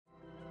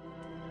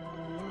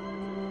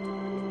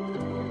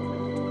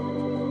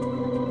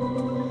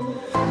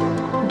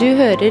Du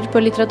hører på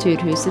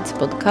Litteraturhusets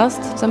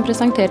podcast, som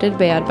presenterer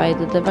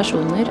bearbeidede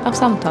versjoner av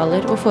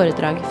samtaler og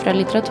foredrag fra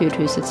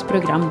Litteraturhusets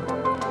program.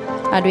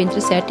 Er du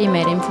interessert i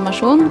mer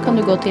informasjon, kan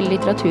du gå til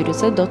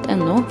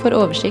litteraturhuset.no for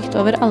oversikt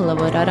over alle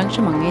våre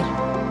arrangementer.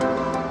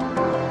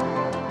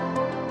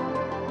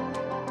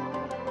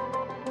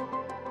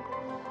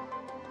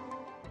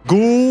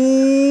 God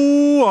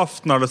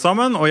aften alle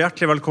sammen, og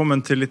hjertelig velkommen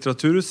til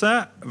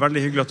Litteraturhuset.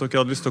 Veldig hyggelig at dere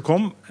hadde lyst til å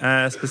komme,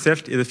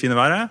 spesielt i det fine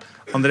været.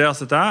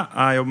 Andreas heter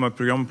jeg jobber med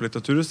programmet på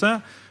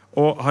Litteraturhuset,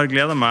 og har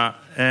gledet meg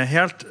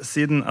helt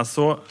siden jeg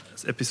så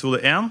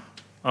episode 1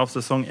 av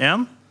sesong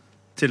 1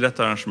 til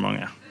dette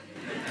arrangementet.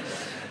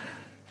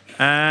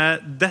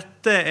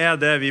 Dette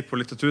det vi på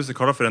Litteraturhuset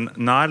kaller for en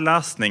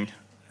nærlesning.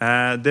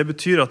 Det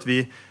betyr at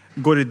vi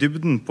går i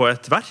dybden på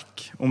et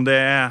verk, om det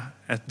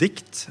et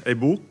dikt,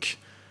 en bok,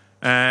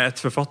 et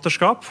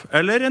forfatterskap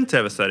eller en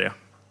TV-serie.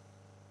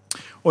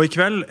 Og i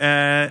kveld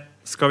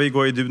skal vi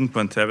gå i dybden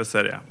på en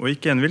TV-serie, og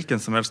ikke en hvilken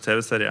som helst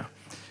TV-serie.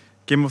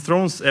 Game of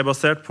Thrones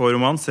basert på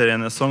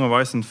romanserien A Song of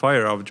Ice and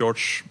Fire av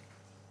George,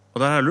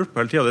 og det har jeg lurt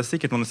på hele tiden, det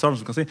sikkert noen i salen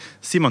som kan si,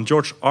 sier man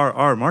George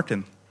R.R.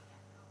 Martin?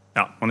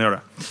 Ja, man gjør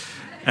det.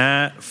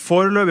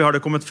 Foreløpig har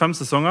det kommet 5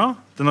 sesonger,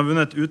 den har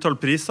vunnet et utall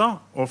priser,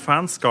 og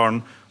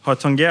fanskaren har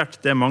tangert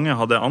det mange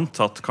hadde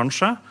antatt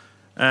kanskje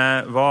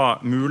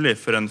var mulig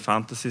for en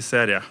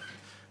fantasy-serie.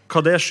 Hva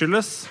det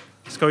skyldes,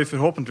 skal vi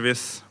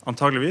forhåpentligvis,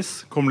 antageligvis,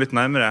 komme litt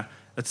nærmere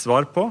et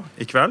svar på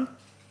i kveld.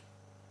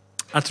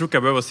 Jeg tror ikke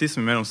jeg behøver å si så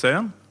mye mer om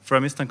serien, for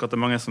jeg mistenker at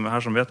det mange som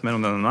her som vet mer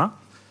om den enn meg.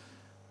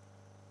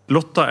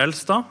 Lotta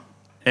Elstad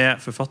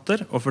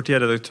forfatter og for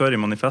tiden redaktør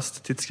i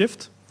Manifest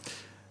Tidsskrift.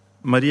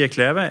 Marie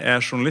Kleve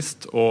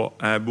journalist og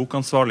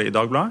bokansvarlig i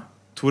Dagbladet.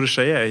 Tore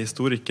Skeie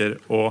historiker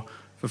og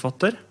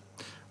forfatter.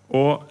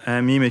 Og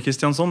Mimir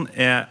Kristiansson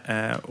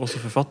også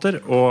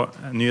forfatter og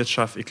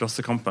nyhetssjef i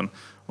Klassekampen.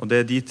 Og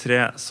det de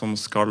 4 som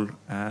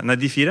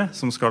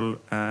skal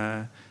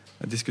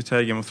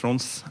diskutere Game of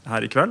Thrones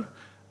her i kveld.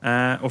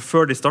 Og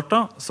før de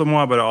starter, så må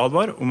jeg bare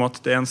advare om at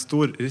det en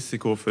stor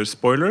risiko for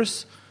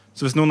spoilers.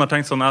 Så hvis noen har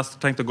tenkt sånn, jeg har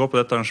tenkt å gå på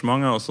dette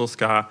arrangementet, og så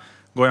skal jeg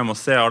gå hjem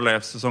og se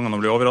alle sesongene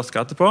og bli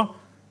overrasket etterpå,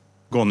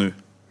 gå nå.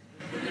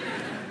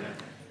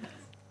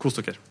 Kos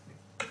dere.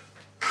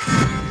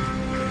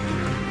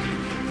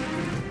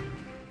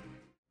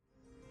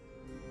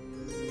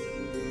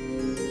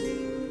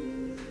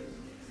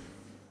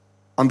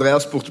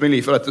 Andreas spurte meg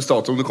lige før dette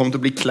startet om det kommer til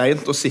å bli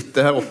kleint å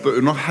sitte her oppe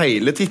under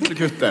hele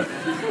titelkuttet.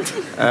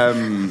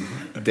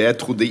 Det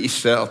trodde jeg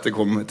ikke at det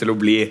kom til å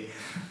bli.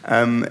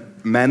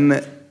 Men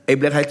jeg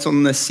blir helt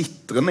sånn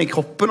sitrende i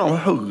kroppen av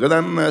å høre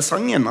den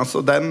sangen.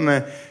 Altså, den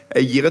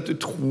gir et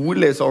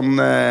utrolig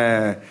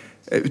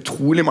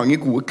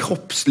mange gode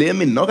kroppslige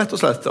minner, rett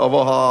og slett, av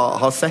å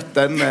ha sett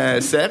den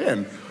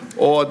serien.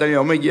 Og den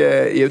gjør meg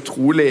i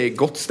utrolig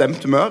godt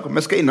stemt humør.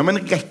 Vi skal innom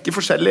en rekke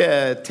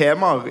forskjellige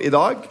temaer i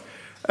dag.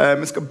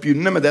 Vi skal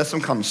begynne med det som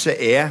kanskje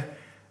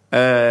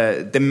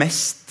det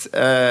mest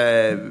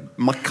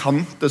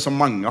markante som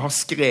mange har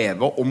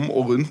skrevet om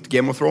og rundt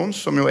Game of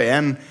Thrones, som jo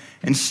en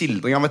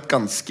skildring av et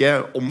ganske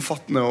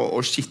omfattende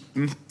og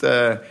skittent,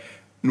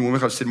 noe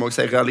vi kanskje må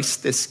si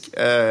realistisk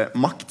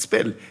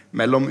maktspill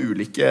mellom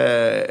ulike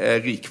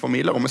rike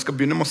familier. Og vi skal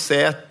begynne med å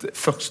se et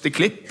første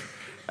klipp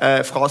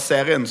fra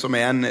serien, som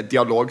en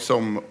dialog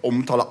som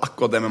omtaler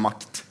akkurat det med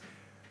makt.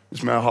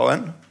 Hvis vi har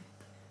en.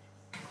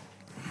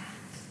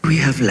 We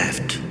have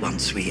left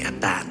once we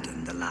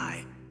abandon the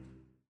lie.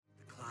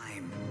 The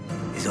climb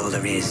is all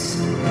there is.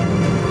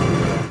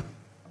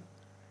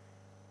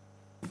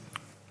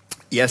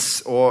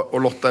 Yes, og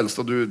Lotta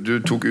Elstad, du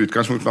tok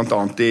utgangspunkt blant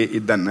annet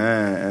i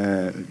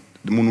denne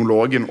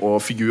monologen og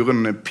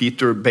figuren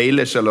Peter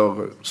Baelish,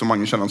 eller som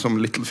mange kjenner som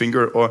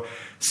Littlefinger, og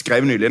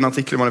skrev nylig en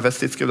artikkel i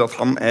Manifest Tidsskrift at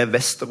han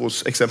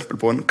Westeros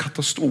eksempel på en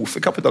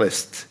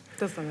katastrofekapitalist.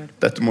 Det stemmer.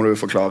 Dette må du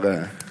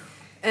forklare.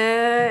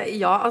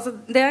 Ja, altså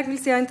det jeg vil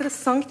si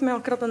interessant med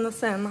akkurat denne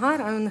scenen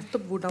her jo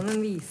nettopp hvordan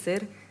den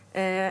viser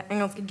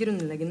en ganske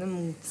grunnleggende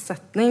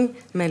motsetning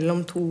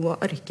mellom 2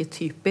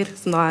 arketyper,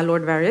 som da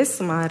Lord Varys,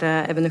 som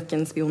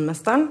Evenukken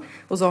spionmesteren,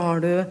 og så har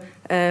du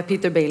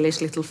Peter Baelish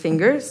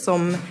Littlefinger,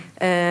 som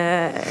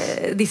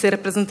disse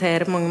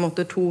representerer på mange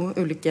måter 2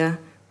 ulike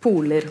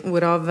poler,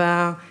 hvorav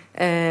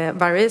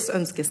Varys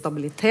ønsker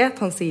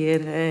stabilitet. Han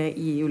sier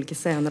i ulike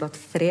scener at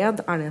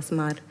fred det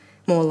som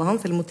målet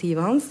hans, eller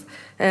motivet hans.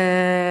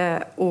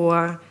 Og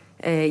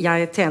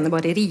jeg tjener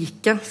bare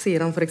rike,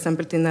 sier han for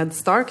eksempel til Ned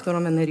Stark når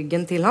han vender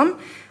ryggen til ham.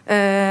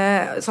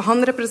 Så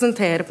han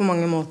representerer på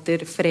mange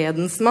måter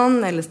fredens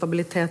mann, eller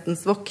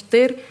stabilitetens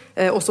vokter,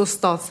 også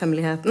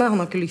statshemmelighetene.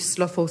 Han har ikke lyst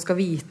til at folk skal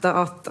vite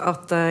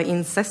at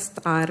incest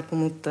på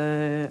en måte,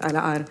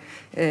 eller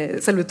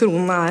selve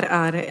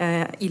tronen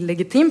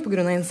illegitim på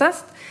grunn av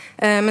incest.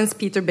 Mens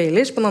Peter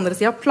Baelish på den andre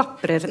siden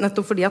plaprer,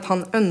 nettopp fordi at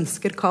han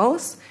ønsker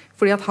kaos,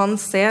 fordi at han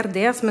ser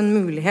det som en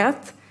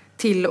mulighet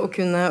til å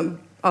kunne,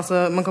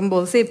 altså man kan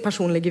både si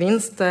personlig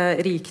gevinst,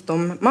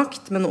 rikdom,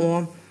 makt, men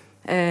også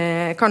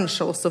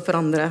kanskje også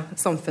forandre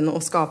samfunnet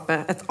og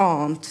skape et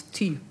annet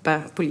type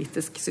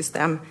politisk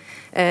system.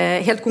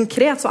 Helt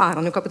konkret så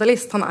han jo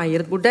kapitalist. Han eier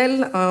et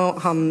bordell,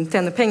 og han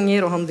tjener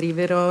penger, og han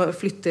driver og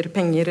flytter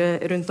penger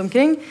rundt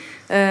omkring.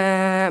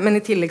 Men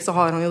i tillegg så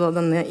har han jo da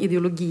denne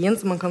ideologien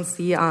som man kan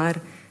si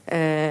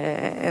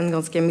en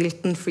ganske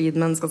Milton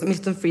Friedman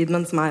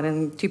som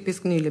en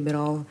typisk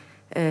nyliberal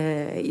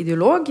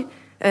ideolog,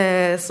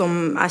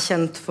 som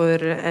kjent for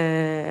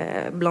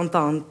blant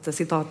annet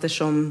sitater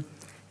som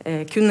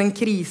kun en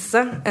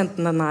krise,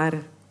 enten den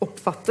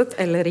oppfattet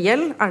eller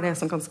reell, det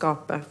som kan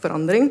skape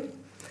forandring.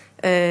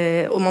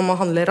 Og man må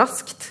handle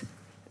raskt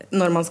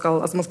når man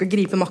skal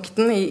gripe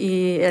makten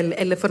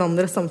eller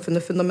forandre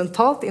samfunnet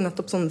fundamentalt i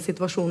nettopp sånne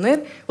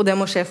situasjoner, og det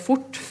må skje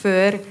fort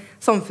før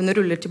samfunnet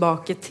ruller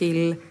tilbake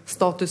til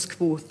status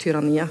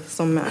quo-tyranniet,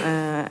 som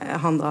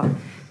han da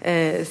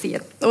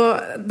sier.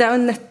 Og det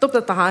jo nettopp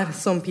dette her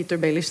som Peter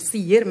Baelish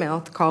sier med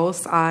at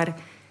kaos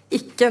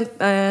ikke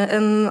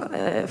en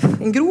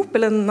grop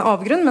eller en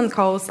avgrunn, men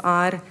kaos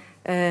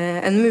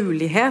en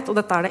mulighet, og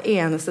dette det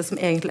eneste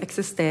som egentlig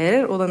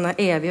eksisterer, og denne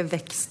evige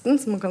veksten,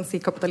 som man kan si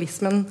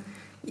kapitalismen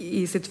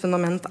i sitt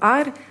fundament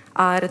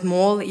et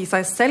mål i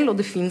seg selv, og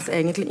det finnes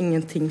egentlig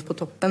ingenting på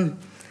toppen.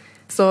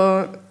 Så,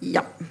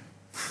 ja.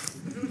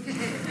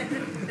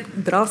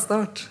 Bra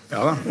start.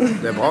 Ja da,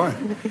 det bra.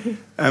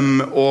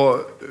 Og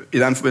i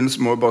den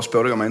forbindelse må jeg bare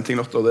spørre deg om en ting,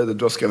 Lotte, og det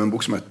du har skrevet en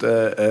bok som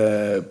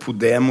heter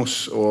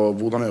Podemos, og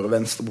hvordan gjøre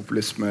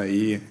venstrepopulisme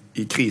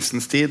i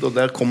krisens tid, og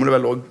der kommer det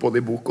vel også både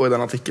i boka og i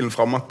den artikkelen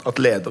frem at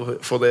leder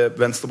for det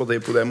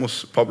venstrepartiet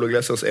Podemos, Pablo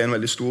Iglesias, en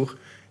veldig stor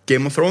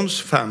Game of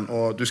Thrones-fan,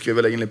 og du skriver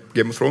vel egentlig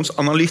Game of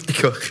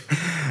Thrones-analytiker.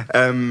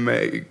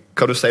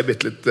 Kan du si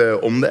bitte litt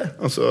om det?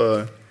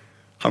 Altså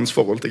hans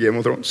forhold til Game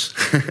of Thrones.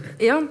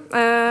 Ja,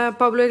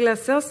 Pablo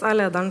Iglesias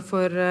lederen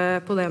for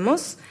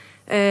Podemos.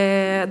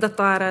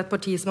 Dette et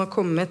parti som har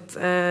kommet,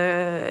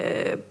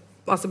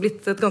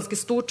 blitt et ganske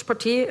stort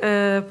parti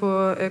på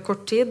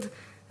kort tid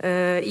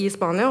i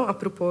Spania,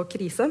 apropos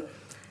krise.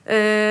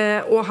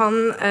 Og han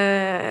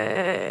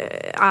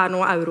nå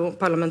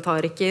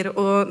europarlamentariker,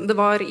 og det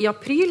var i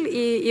april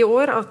i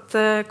år at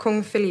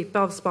kong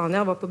Felipe av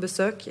Spania var på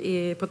besøk,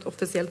 på et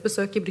offisielt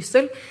besøk i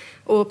Brussel,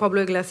 og Pablo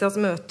Iglesias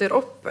møter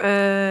opp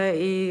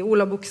i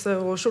olabukse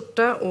og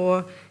skjorte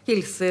og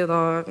hilser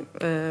da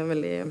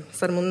veldig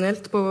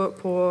seremonielt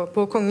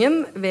på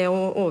kongen ved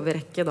å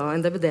overrekke da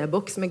en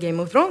DVD-boks med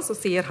Game of Thrones og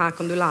sier her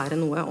kan du lære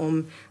noe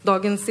om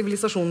dagens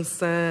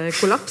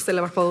sivilisasjonskollaps,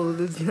 eller i hvert fall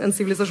en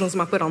sivilisasjon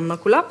som på randen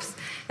av kollaps,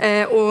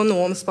 og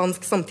noe om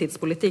spansk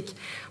samtidspolitikk.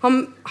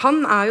 Han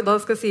jo da,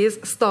 skal sies,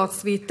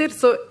 statsviter,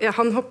 så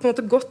han har på en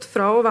måte gått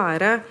fra å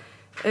være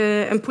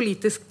en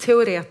politisk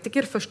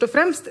teoretiker først og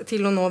fremst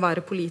til å nå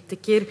være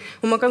politiker,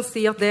 og man kan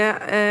si at det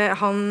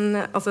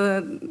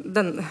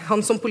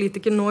han som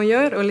politiker nå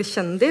gjør, eller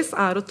kjendis,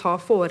 å ta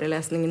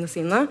forelesningene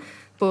sine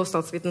på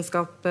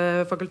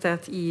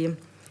statsvitenskapsfakultet i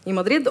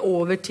Madrid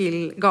over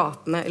til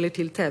gatene eller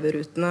til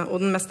TV-rutene,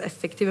 og den mest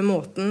effektive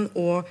måten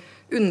å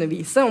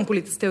undervise om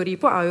politisk teori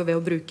på jo ved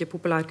å bruke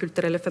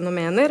populærkulturelle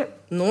fenomener,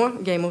 nå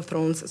Game of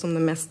Thrones som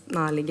det mest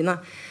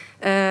nærliggende.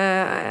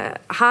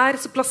 Her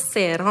så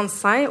plasserer han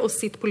seg og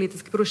sitt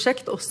politiske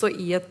prosjekt også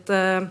i et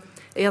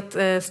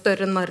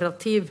større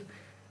narrativ.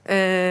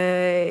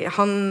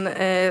 Han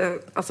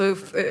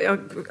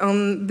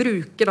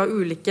bruker da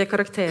ulike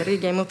karakterer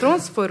i Game of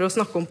Thrones for å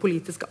snakke om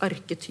politiske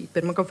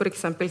arketyper. Man kan for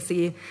eksempel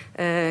si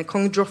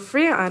Kong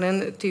Joffrey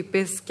en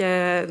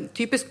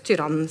typisk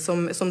tyrann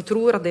som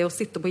tror at det å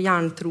sitte på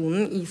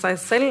jerntronen i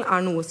seg selv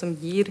noe som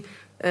gir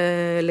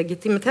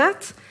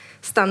legitimitet.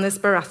 Stannis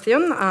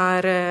Baratheon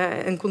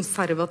en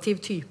konservativ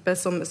type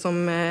som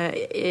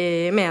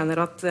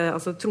mener at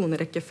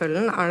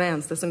tronerekkefølgen det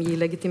eneste som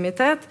gir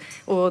legitimitet,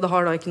 og det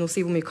har da ikke noe å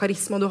si hvor mye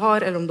karisma du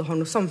har, eller om du har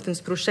noe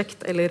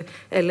samfunnsprosjekt,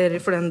 eller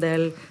for den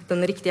del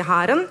den riktige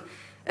hæren.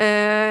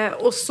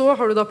 Og så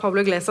har du da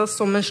Pablo Iglesias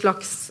som en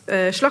slags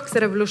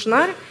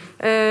revolusjonær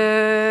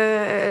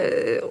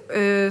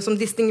som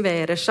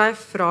distinguerer seg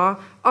fra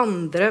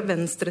andre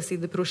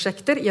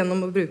venstresideprosjekter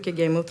gjennom å bruke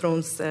Game of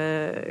Thrones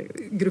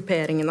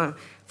grupperingene.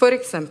 For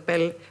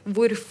eksempel,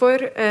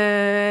 hvorfor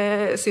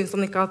synes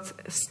han ikke at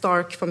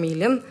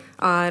Stark-familien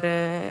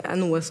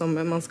noe som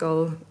man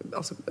skal,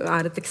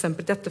 et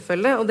eksempel til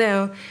etterfølge, og det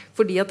jo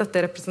fordi at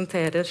dette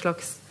representerer et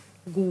slags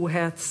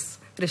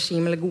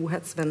godhetsregime, eller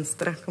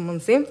godhetsvenstre, kan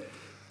man si,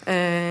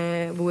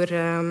 hvor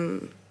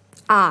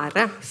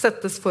ære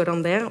settes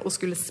foran det å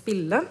skulle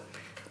spille,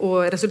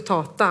 og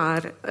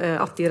resultatet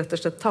at de rett og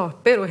slett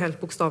taper, og helt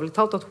bokstavelig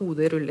talt at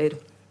hodet ruller.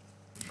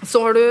 Så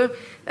har du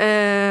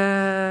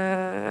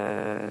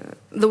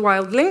The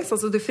Wildlings,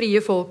 altså det frie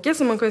folket,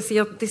 som man kan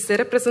si at disse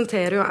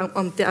representerer jo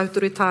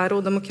anti-autoritære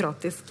og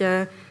demokratiske,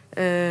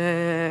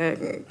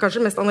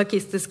 kanskje mest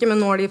anarkistiske, men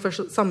nå har de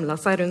først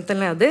samlet seg rundt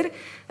en leder.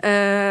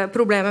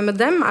 Problemet med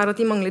dem at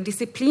de mangler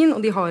disiplin,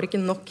 og de har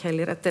ikke nok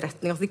heller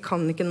etterretning, altså de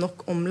kan ikke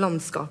nok om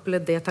landskapet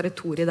eller det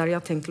territoriet der de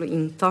har tenkt til å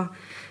innta.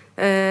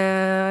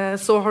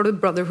 Så har du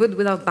Brotherhood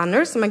Without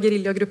Banners, som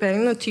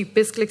gueriljagrupperingen,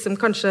 typisk liksom,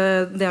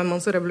 kanskje det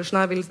man så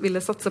revolusjonær ville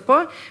satse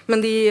på,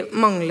 men de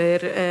mangler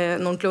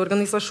en ordentlig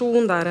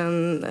organisasjon. Det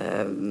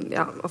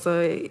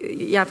altså,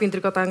 jeg får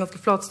inntrykk av at det en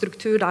ganske flat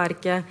struktur, det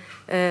ikke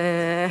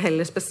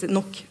heller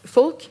nok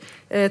folk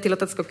til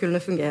at dette skal kunne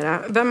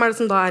fungere. Hvem det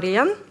som da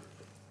igjen?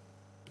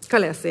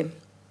 Khaleesi.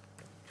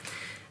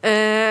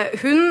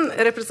 Hun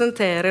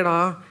representerer da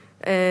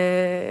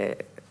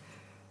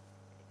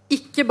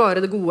ikke bare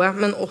det gode,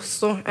 men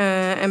også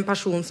en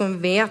person som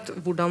vet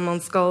hvordan man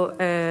skal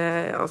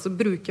altså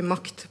bruke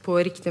makt på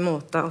riktig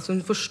måte. Altså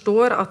hun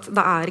forstår at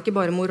det ikke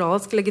bare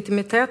moralsk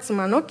legitimitet som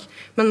nok,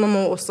 men man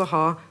må også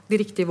ha de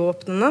riktige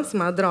våpnene,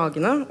 som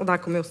dragene, og der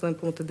kommer jo også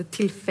på en måte det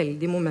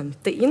tilfeldige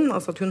momentet inn,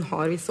 altså at hun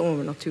har visse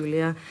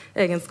overnaturlige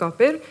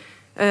egenskaper.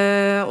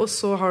 Og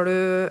så har du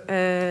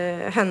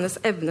hennes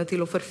evne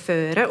til å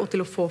forføre og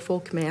til å få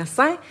folk med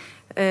seg.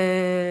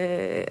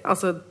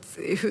 Altså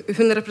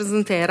hun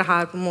representerer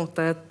her på en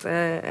måte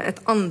et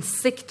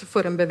ansikt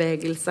for en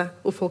bevegelse,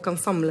 og folk kan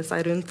samle seg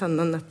rundt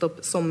henne nettopp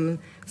som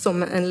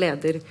en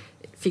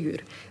lederfigur.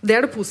 Det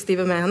det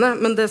positive med henne,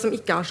 men det som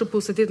ikke så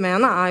positivt med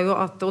henne jo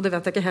at, og det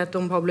vet jeg ikke helt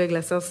om Pablo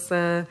Iglesias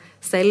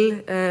selv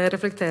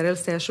reflekterer eller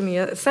ser så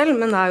mye selv,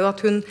 men det jo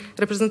at hun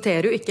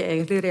representerer jo ikke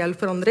egentlig reell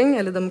forandring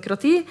eller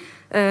demokrati.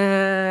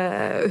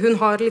 Hun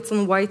har litt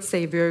sånn white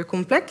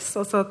savior-kompleks,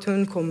 altså at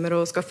hun kommer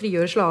og skal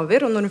frigjøre slaver,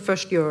 og når hun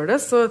først gjør det,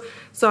 så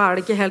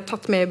det ikke helt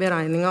tatt med i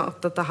beregninga at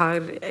dette her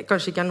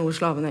kanskje ikke noe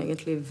slavene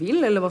egentlig vil,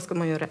 eller hva skal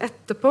man gjøre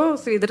etterpå, og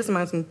så videre, som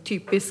en sånn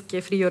typisk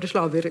frigjøre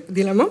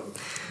slaver-dilemma.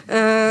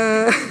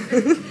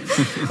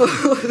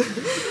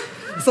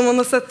 Som man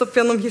har sett opp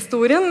gjennom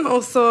historien,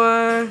 og så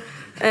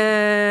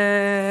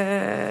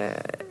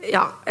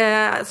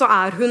så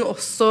hun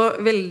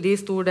også veldig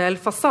stor del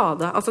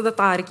fasade. Altså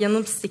dette ikke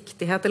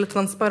gjennomsiktighet eller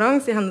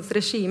transparens i hennes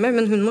regime,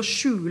 men hun må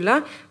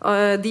skjule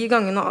de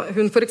gangene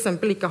hun for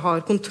eksempel ikke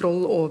har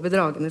kontroll over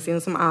dragene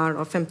sine, som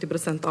da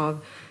 50% av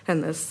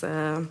hennes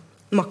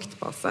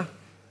maktbase.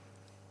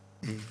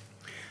 Jeg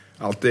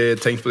har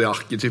alltid tenkt på de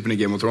arketypene i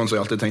Game of Thrones, og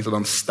jeg har alltid tenkt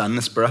at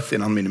Stannis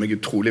Baratheon, han minner meg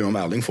utrolig om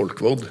Erling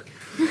Folkvord.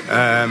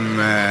 Han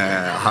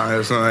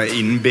sånn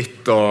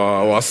innbitt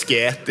og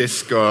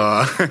asketisk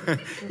og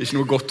ikke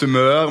noe godt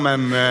humør,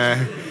 men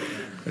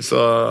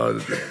så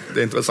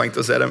det interessant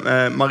å se det.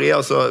 Maria,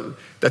 så,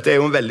 dette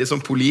jo en veldig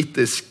sånn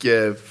politisk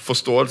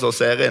forståelse av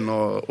serien,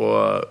 og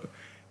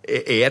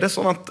det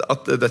sånn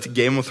at dette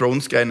Game of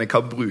Thrones-greiene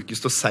kan brukes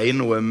til å si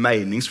noe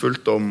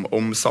meningsfullt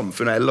om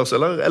samfunnet ellers,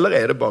 eller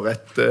det bare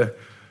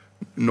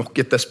nok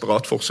et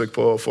desperat forsøk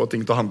på å få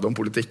ting til å handle om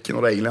politikk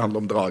når det egentlig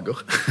handler om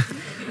drager?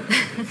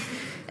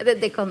 Det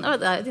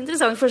et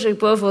interessant forsøk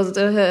på å få det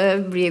til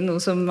å bli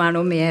noe som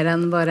noe mer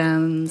enn bare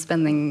en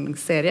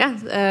spenningsserie.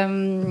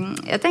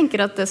 Jeg tenker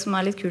at det som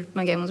litt kult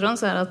med Game of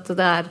Thrones at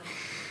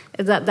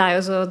det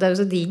jo så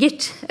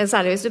digert.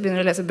 Særlig hvis du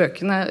begynner å lese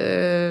bøkene.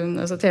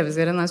 Altså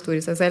TV-serien stor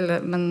i seg selv,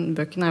 men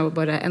bøkene jo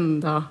bare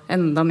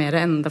enda mer,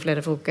 enda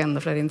flere folk, enda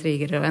flere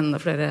intriger og enda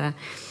flere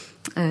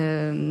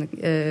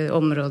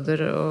områder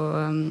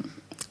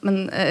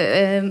men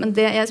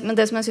det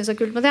som jeg synes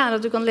kult med det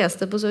at du kan lese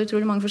det på så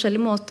utrolig mange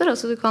forskjellige måter.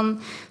 Altså du kan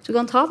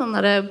ta den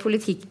der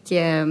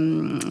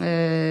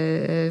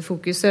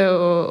politikkfokuset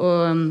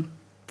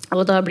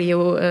og da blir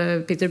jo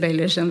Peter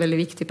Baelish en veldig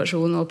viktig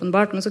person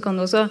åpenbart, men så kan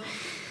du også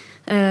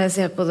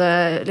se på det,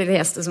 eller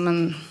lese det som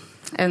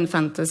en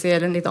fantasy,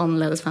 eller en litt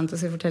annerledes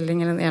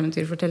fantasyfortelling eller en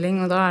eventyrfortelling,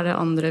 og da det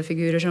andre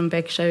figurer som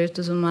peker seg ut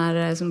og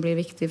som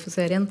blir viktige for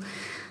serien.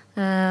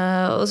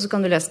 Og så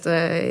kan du lese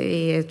det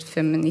i et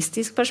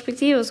feministisk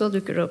perspektiv, og så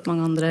dukker det opp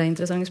mange andre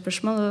interessante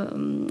spørsmål,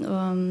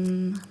 og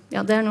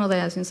det noe av det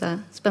jeg synes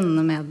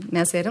spennende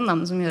med serien da,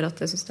 men som gjør at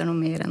jeg synes det noe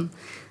mer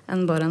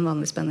enn bare en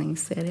vanlig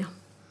spenningsserie.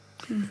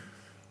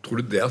 Tror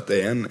du det at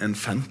det en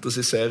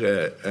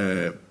fantasy-serie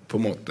på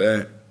en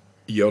måte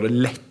gjør det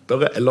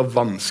lettere eller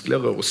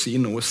vanskeligere å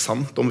si noe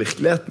sant om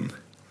virkeligheten?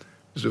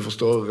 Hvis du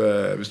forstår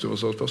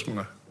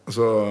spørsmålet.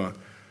 Altså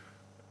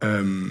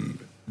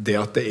det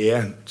at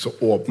det så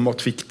åpenbart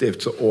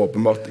fiktivt, så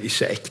åpenbart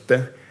ikke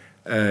ekte,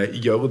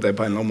 gjør det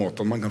på en eller annen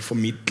måte at man kan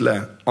formidle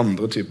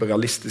andre typer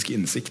realistiske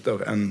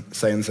innsikter enn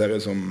en serie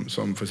som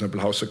for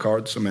eksempel House of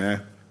Cards, som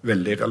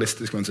veldig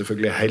realistisk, men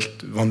selvfølgelig helt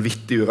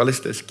vanvittig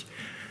urealistisk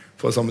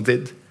fra samme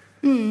tid.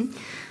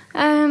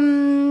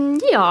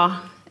 Ja,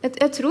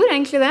 jeg tror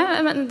egentlig det,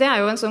 men det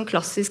jo en sånn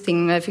klassisk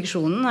ting med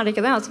fiksjonen, det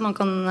ikke det? At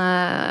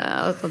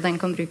at den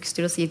kan brukes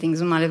til å si ting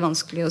som litt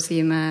vanskelig å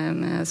si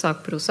med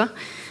sakprosa.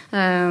 Og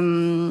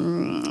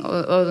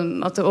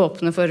at det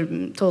åpner for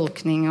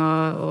tolkning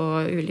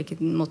og ulike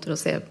måter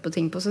å se på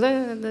ting på, så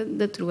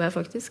det tror jeg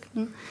faktisk.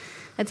 Men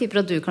jeg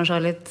tipper at du kanskje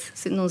har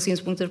noen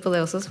synspunkter på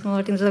det også, som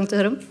har vært interessant å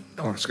høre om.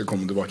 Ja, jeg skal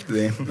komme tilbake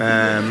til de.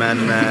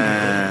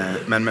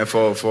 Men vi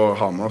får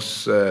ha med oss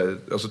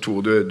altså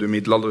Tore, du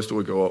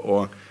middelalderhistoriker,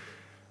 og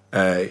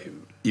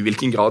i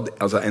hvilken grad,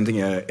 altså en ting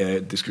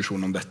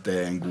diskusjonen om dette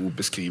en god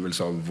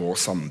beskrivelse av vår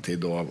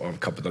samtid og av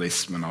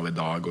kapitalismen av i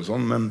dag og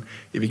sånn, men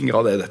i hvilken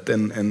grad dette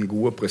en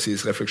god og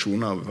presis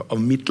refleksjon av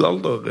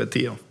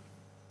middelaldertida?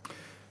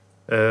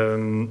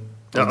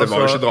 Ja, det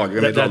var jo ikke drager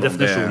i middelalderen. Det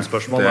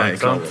definisjonsspørsmål,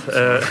 ikke sant?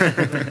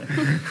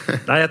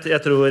 Nei, jeg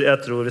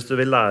tror hvis du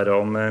vil lære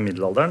om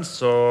middelalderen,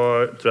 så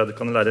tror jeg du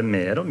kan lære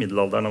mer om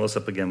middelalderen av å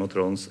se på Game of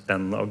Thrones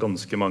enn av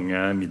ganske mange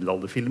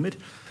middelalderfilmer,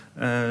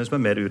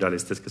 som mer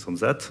urealistiske sånn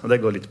sett. Og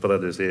det går litt på det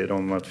du sier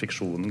om at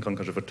fiksjonen kan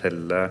kanskje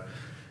fortelle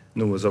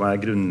noe som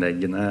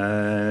grunnleggende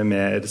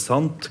mer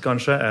sant,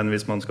 kanskje, enn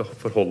hvis man skal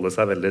forholde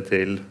seg veldig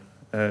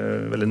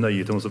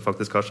nøye til noe som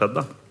faktisk har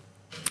skjedd, da.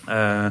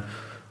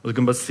 Og så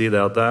kan jeg bare si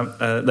det at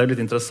det litt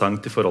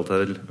interessant i forhold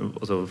til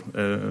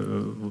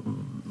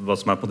hva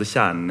som på en måte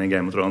kjernen i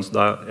Game of Thrones.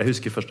 Jeg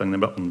husker første gang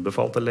jeg ble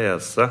anbefalt å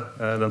lese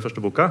den første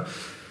boka,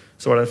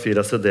 så var det en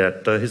fyr jeg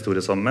studerte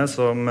historie sammen med,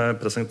 som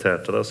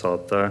presenterte det og sa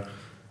at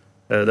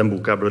den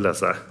boka jeg burde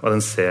lese, og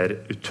den ser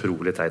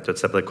utrolig teit ut.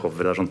 Se på det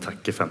coveret, det sånn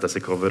tacky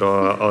fantasy-cover,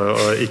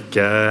 og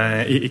ikke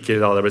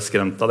la deg bli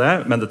skremt av det,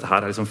 men dette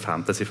her liksom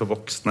fantasy for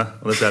voksne,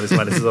 og det tror jeg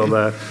liksom litt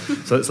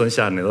sånn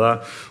kjernen i det.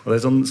 Og det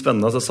sånn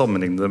spennende å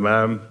sammenligne det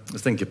med, hvis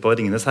du tenker på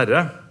Ringenes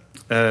Herre,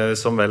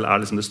 som vel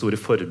liksom det store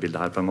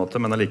forbildet her på en måte,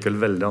 men allikevel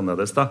veldig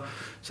annerledes da.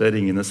 Så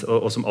Ringenes,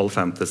 og som all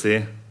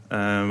fantasy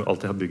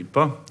alltid har bygd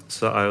på,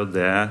 så jo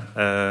det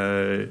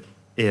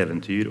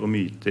eventyr og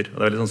myter. Og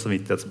det veldig sånn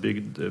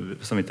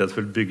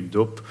samvittighetsfullt bygd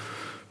opp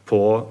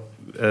på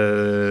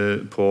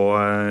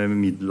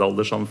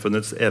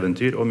middelaldersamfunnets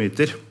eventyr og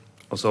myter.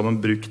 Og så har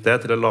man brukt det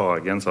til å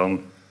lage en sånn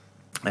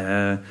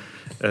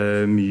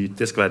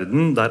mytisk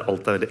verden der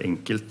alt veldig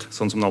enkelt,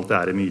 sånn som det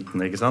alltid i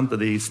mytene, ikke sant?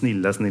 De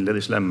snille snille,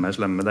 de slemme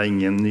slemme, det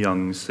ingen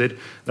nyanser,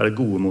 det det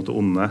gode mot det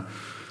onde.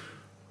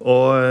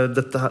 Og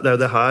det jo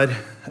det her,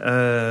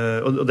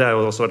 og det jo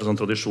også vært en sånn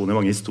tradisjon i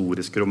mange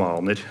historiske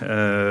romaner,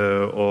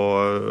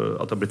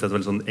 og at det har blitt et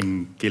veldig sånn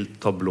enkelt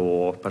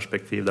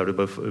tablåperspektiv der du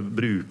bare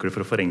bruker det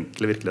for å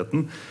forenkle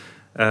virkeligheten,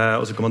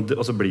 og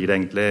så blir det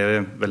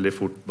egentlig veldig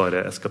fort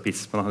bare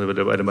eskapisme,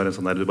 eller bare en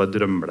sånn der du bare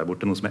drømmer deg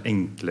bort til noe som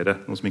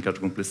enklere, noe som ikke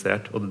så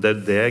komplisert, og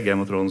det det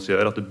Game of Thrones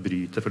gjør, at du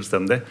bryter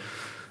fullstendig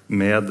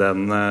med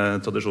den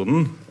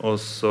tradisjonen, og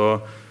så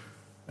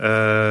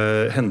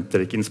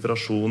henter ikke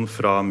inspirasjon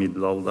fra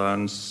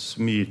middelalderens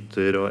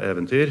myter og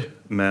eventyr,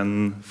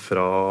 men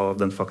fra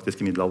den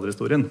faktiske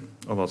middelalderhistorien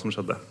og hva som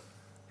skjedde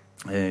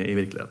i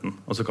virkeligheten.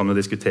 Og så kan man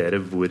diskutere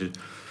hvor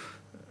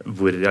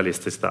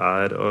realistisk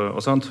det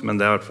og sånt,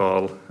 men det i hvert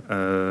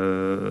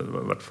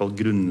fall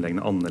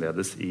grunnleggende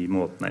annerledes i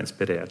måten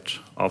inspirert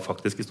av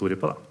faktisk historie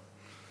på. Da.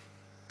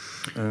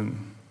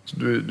 Så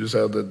du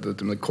sier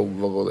dette med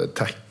cover og det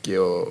tacky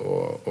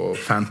og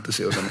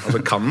fantasy og sånn. Altså,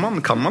 kan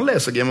man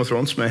lese Game of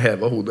Thrones med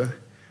hevet hode?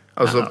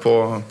 Altså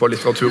på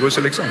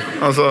litteraturhuset, liksom?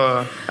 Altså,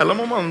 eller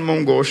må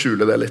man gå og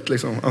skjule det litt,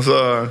 liksom? Altså,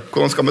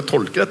 hvordan skal vi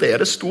tolke dette?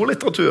 Det stor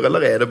litteratur,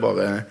 eller det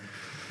bare...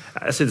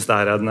 Jeg synes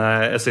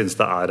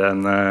det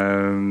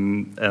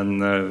en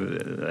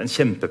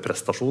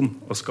kjempeprestasjon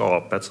å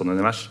skape et sånt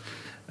univers.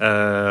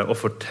 Å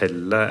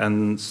fortelle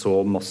en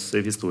så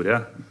massiv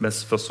historie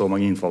for så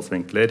mange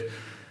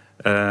innfallsvinkler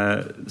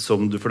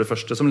som du for det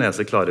første som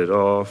leser klarer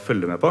å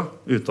følge med på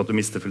uten at du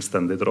mister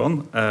fullstendig tråden,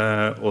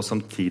 og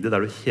samtidig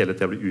der du hele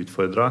tiden blir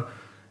utfordret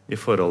i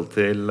forhold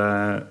til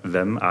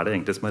hvem det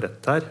egentlig som har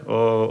rett her,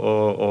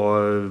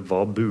 og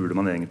hva burde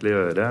man egentlig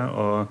gjøre,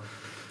 og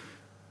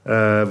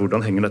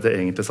hvordan henger dette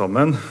egentlig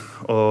sammen,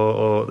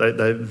 og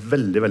det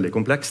veldig, veldig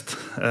komplekst,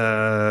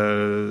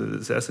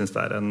 så jeg synes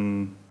det en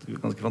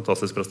ganske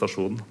fantastisk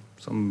prestasjon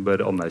som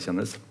bør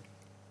anerkjennes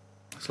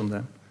som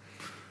det.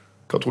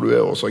 Hva tror du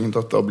årsaken til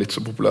at det har blitt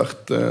så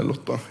populært,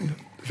 Lotta?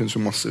 Det finnes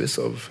jo massevis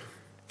av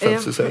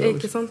fantasy-serier. Ja,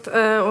 ikke sant?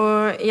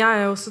 Og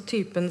jeg også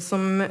typen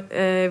som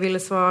ville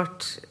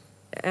svart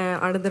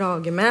det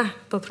drage med?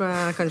 Da tror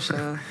jeg kanskje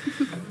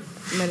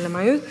melder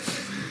meg ut.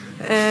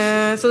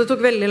 Så det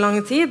tok veldig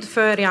lang tid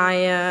før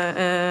jeg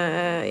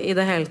i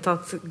det hele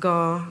tatt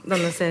ga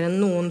denne serien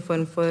noen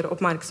form for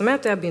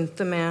oppmerksomhet. Jeg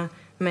begynte med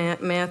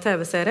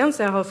TV-serien,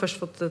 så jeg har først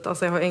fått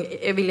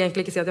jeg vil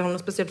egentlig ikke si at jeg har noe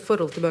spesielt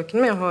forhold til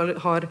bøkene, men jeg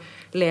har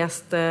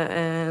lest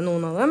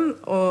noen av dem,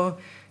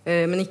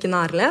 men ikke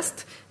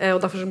nærlest,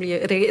 og derfor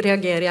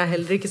reagerer jeg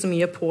heller ikke så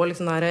mye på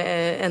liksom der,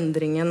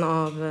 endringen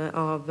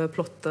av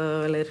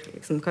plottet eller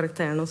liksom,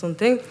 karakterene og sånne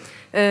ting.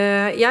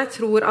 Jeg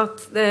tror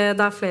at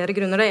det flere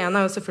grunner. Det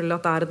ene jo selvfølgelig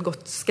at det et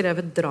godt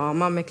skrevet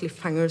drama med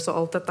cliffhangers og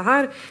alt dette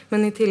her,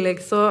 men i tillegg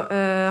så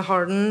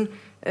har den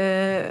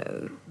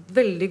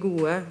veldig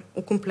gode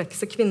og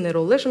komplekse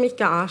kvinneroller som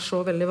ikke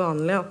så veldig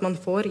vanlige at man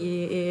får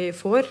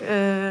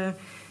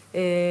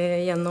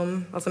gjennom,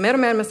 altså mer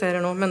og mer med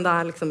serier nå, men det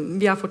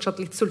liksom, vi fortsatt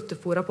litt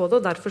sultefora på det,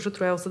 og derfor så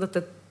tror jeg også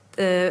dette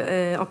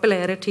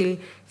appellerer til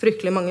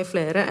fryktelig mange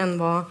flere enn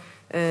hva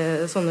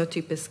sånne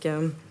typiske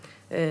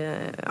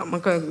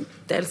man kan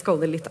dels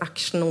kalle det litt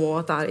action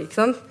og at det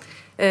ikke sant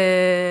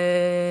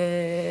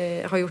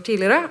har gjort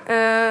tidligere.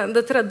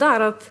 Det tredje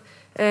at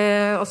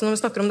altså når vi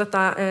snakker om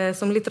dette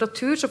som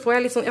litteratur, så får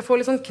jeg litt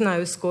sånn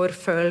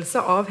Knausgård-følelse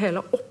av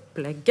hele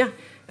opplegget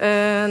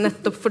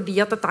nettopp fordi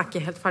at dette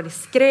ikke helt ferdig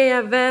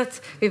skrevet.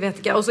 Vi vet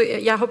ikke. Altså,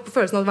 jeg har på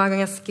følelsen av at hver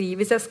gang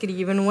hvis jeg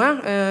skriver noe,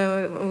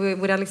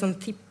 hvor jeg liksom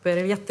tipper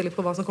eller gjetter litt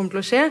på hva som kommer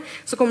til å skje,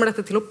 så kommer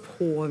dette til å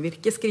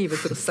påvirke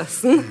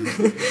skriveprosessen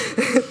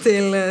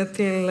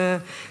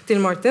til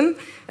Martin.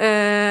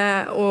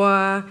 Og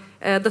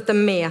dette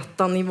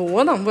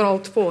metanivået da, hvor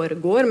alt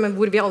foregår, men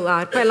hvor vi alle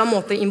på en eller annen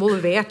måte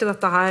involvert i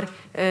dette her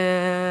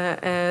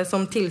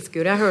som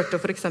tilskuere. Jeg hørte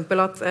for eksempel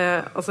at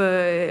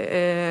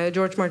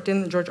George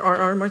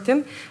R.R.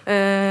 Martin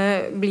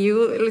blir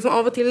jo liksom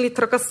av og til litt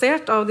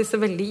trakassert av disse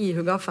veldig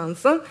ihugga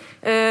fansa,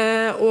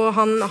 og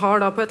han har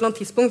da på et eller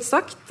annet tidspunkt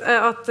sagt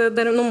at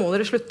nå må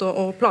dere slutte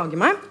å plage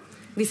meg.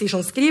 De sier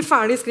sånn, skriv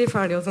ferdig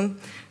og sånn.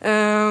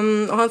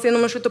 Og han sier,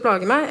 nå må jeg slutte å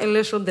plage meg,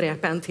 eller så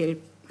dreper jeg en til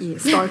i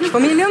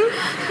Stark-familien.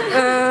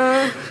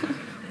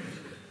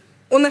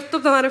 Og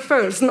nettopp den her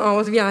følelsen av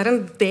at vi en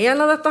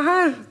del av dette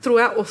her, tror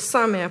jeg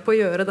også med på å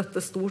gjøre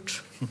dette stort.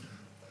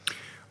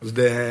 Altså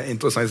det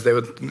interessant, det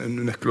jo et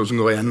nøkkelord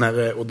som går igjen her,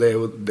 og det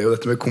jo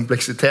dette med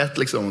kompleksitet,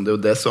 liksom. Det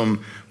jo det som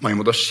mange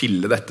måter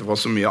skiller dette fra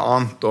så mye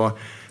annet, og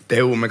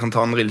det jo, vi kan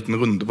ta en liten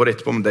runde på det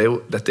etterpå, men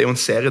dette jo en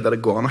serie der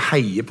det går an å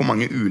heie på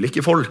mange ulike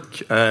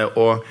folk,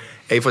 og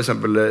jeg for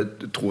eksempel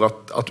tror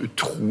at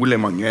utrolig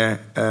mange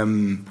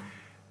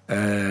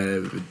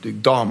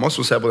damer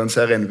som ser på den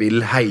serien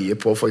vil heie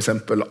på for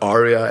eksempel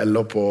Arya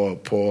eller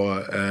på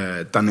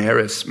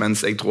Daenerys,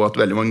 mens jeg tror at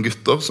veldig mange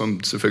gutter som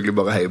selvfølgelig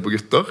bare heier på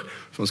gutter,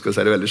 som skal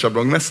si det veldig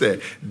sjablongmessig,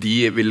 de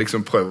vil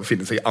liksom prøve å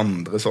finne seg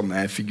andre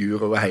sånne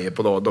figurer å heie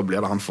på, da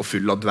blir det han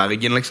forfullet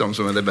dvergen liksom,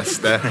 som det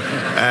beste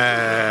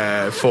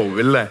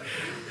forbildet.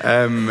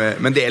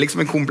 Men det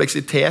liksom en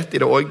kompleksitet i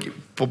det også,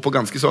 på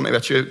ganske sånn, jeg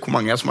vet ikke hvor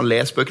mange som har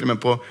lest bøkene,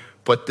 men på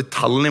et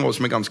detaljnivå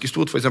som ganske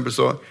stort. For eksempel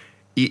så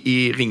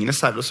I Ringenes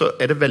herre så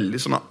det veldig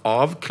sånne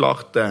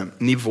avklarte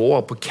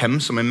nivåer på hvem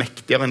som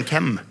mektigere enn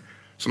hvem.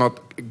 Sånn at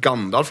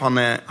Gandalf han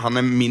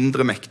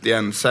mindre mektig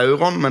enn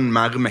Sauron, men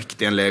mer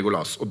mektig enn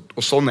Legolas.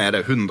 Og sånn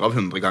det 100 av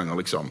 100 ganger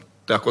liksom.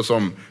 Det akkurat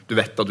som du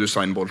vet at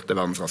Usain Bolt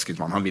verdens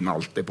raskeste mann. Han vinner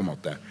alltid på en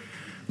måte.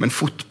 Men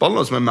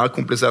fotball som mer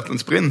komplisert enn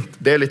sprint,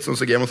 det litt sånn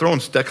som Game of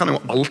Thrones. Der kan jo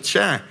alt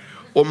skje.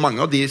 Og mange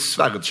av de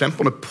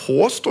sverdkjemperne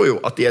påstår jo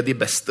at de de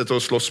beste til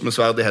å slåss med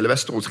sverd i hele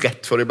Westeros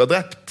rett før de blir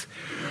drept.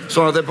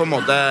 Sånn at det på en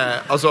måte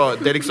altså,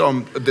 det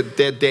liksom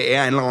det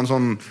en eller annen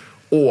sånn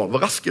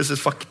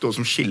overraskelsesfaktor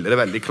som skiller det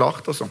veldig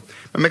klart altså.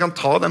 Men vi kan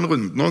ta den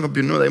runden nå. Vi kan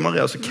begynne med deg,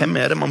 Maria. Altså, hvem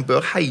det man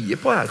bør heie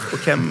på her? Og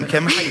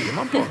hvem heier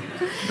man på?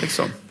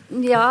 Liksom.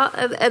 Ja,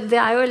 det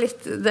jo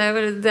litt det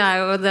jo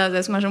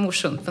det som så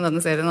morsomt med denne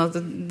serien, at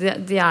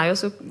de jo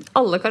så,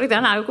 alle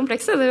karakterene jo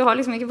komplekse. Du har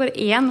liksom ikke bare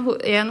en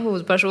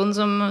hovedperson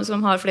som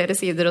har flere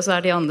sider, og så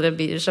de andre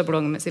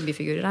sjablongmessige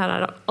bifigurer.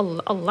 Her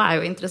alle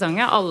jo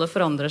interessante, alle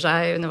forandrer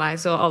seg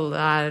underveis, og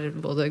alle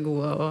både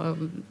gode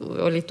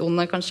og litt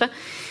onde kanskje.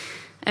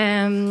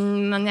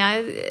 Men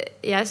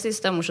jeg synes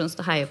det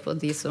morsomst å heie på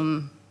de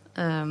som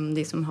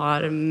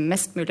har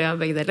mest mulig av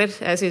begge deler.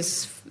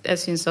 Jeg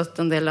synes at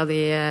en del av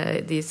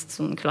de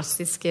sånn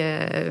klassiske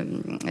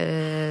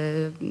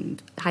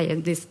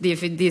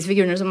de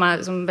figurene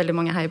som veldig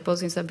mange heier på,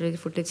 synes jeg blir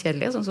fort litt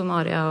kjedelige, sånn som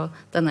Arya og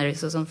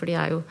Daenerys og sånn, for de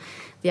jo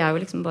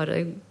liksom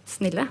bare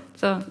snille.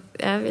 Så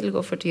jeg vil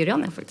gå for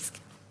Tyrion, faktisk.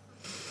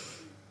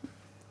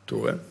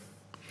 Tore,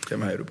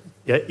 hvem heier du på?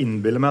 Jeg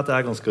innbiller meg at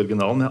jeg ganske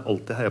original, men jeg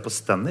alltid heier på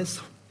Stannis.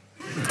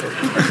 Det tror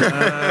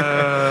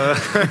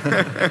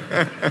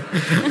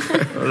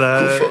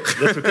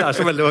ikke det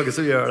så veldig mange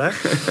som gjør det.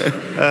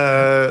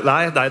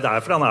 Nei, det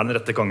fordi han den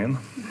rette kongen.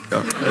 Ja.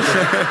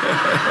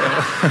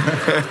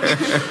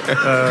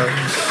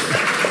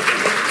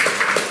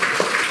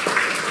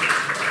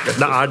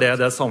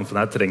 Det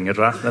samfunnet trenger,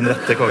 tror jeg. Den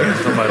rette kongen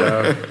som bare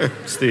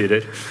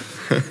styrer.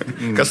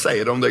 Hva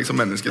sier du om deg som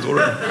menneske, tror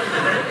du?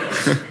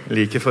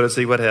 Like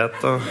forutsigbarhet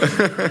og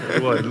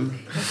orden.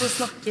 Jeg får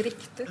snakke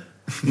riktig.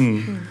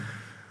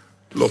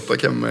 Lotta,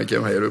 hvem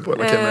heier du på?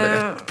 Eller hvem det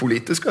rett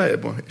politisk å heie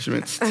på, ikke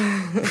minst?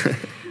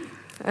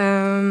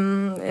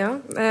 Ja,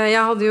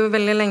 jeg hadde jo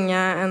veldig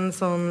lenge en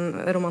sånn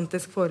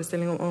romantisk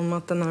forestilling om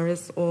at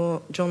Daenerys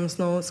og Jon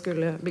Snow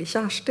skulle bli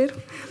kjærester.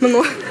 Men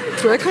nå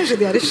tror jeg kanskje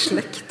de i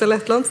slekt eller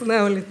et eller annet, så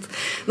det jo litt...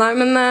 Nei,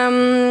 men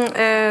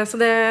så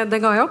det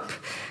ga jeg opp.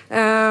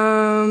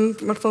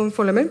 I hvert fall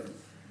foreløpig.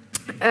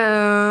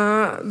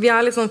 Vi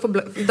litt sånn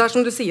det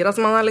som du sier,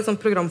 altså man litt sånn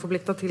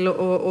programforpliktet til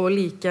å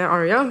like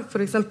Arya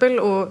for eksempel,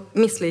 og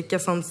mislike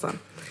Sansa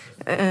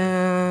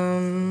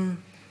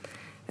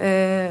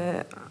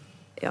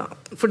ja,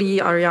 fordi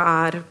Arya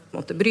på en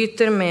måte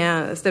bryter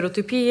med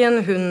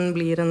stereotypien, hun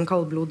blir en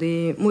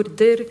kaldblodig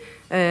morder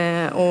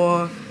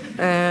og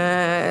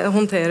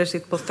håndterer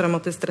sitt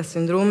posttraumatisk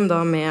stressyndrom da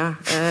med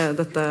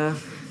dette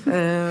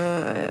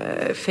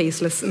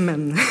Faceless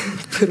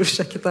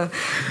Men-prosjektet.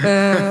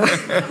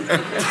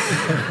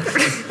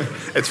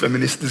 Et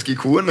feministisk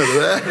ikon,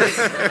 det?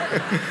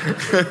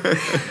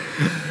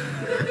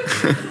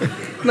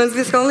 Mens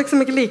vi skal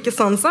liksom ikke like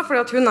Sansa,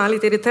 fordi at hun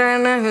litt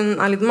irriterende, hun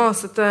litt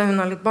masete,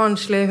 hun litt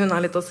barnslig, hun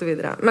litt og så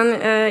videre. Men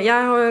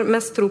jeg har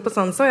mest tro på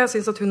Sansa, og jeg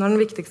synes at hun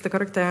den viktigste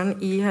karakteren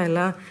i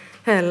hele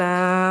hele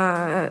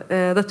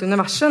dette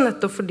universet,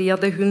 nettopp fordi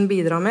at det hun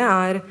bidrar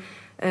med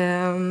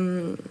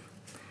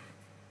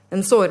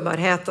en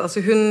sårbarhet.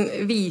 Altså hun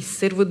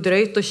viser hvor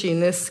drøyt og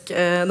kynisk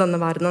denne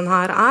verdenen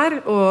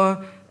her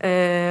og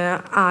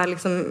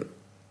liksom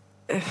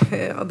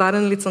det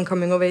en litt sånn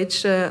coming of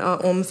age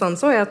om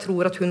Sansa, og jeg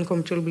tror at hun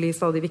kommer til å bli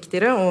stadig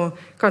viktigere og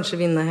kanskje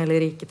vinne hele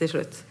riket til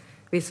slutt,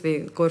 hvis vi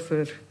går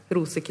for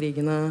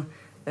rosekrigene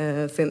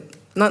sin.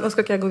 Nei, nå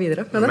skal ikke jeg gå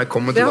videre med det. Vi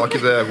kommer tilbake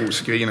til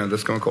rosekrigene, det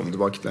skal vi komme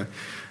tilbake til.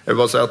 Jeg vil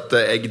bare si at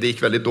det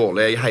gikk veldig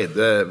dårlig. Jeg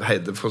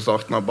heide fra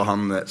starten av på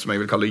han som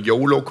jeg vil kalle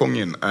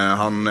YOLO-kongen,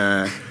 han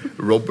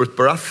Robert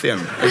Baratheon.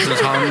 Jeg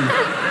synes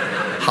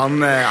han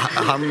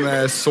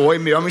så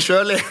i mye av meg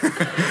selv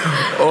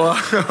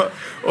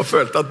og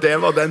følte at det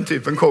var den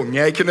typen konge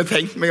jeg kunne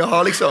tenkt meg å ha,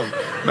 liksom.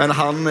 Men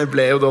han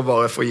ble jo da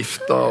bare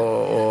forgiftet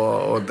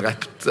og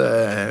drept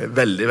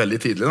veldig, veldig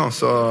tidlig da,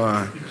 så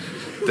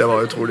det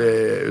var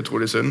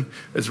utrolig synd.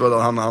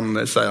 Han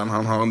sier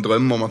han har en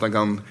drøm om at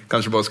han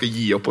kanskje bare skal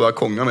gi opp å være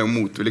konge, han jo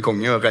motvillig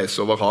konge, og reise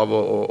over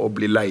havet og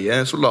bli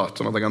leiesoldat,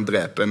 sånn at han kan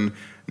drepe en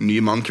ny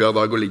mann hver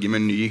dag og ligge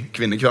med en ny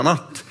kvinne hver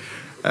natt.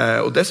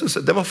 Og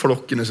det var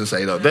forlokkende, synes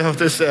jeg da. Det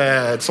hørtes,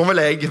 sånn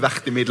ville jeg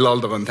vært i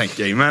middelalderen,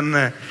 tenker jeg. Men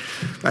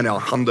ja,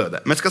 han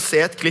døde. Vi skal se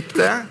et klipp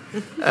til,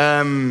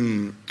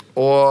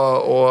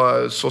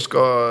 og så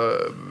skal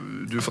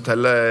du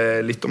fortelle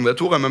litt om det,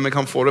 Tore, men vi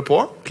kan få det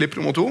på. Klipp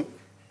nummer 2.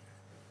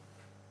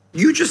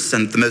 You just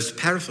sent the most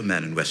powerful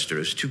man in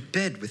Westeros to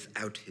bed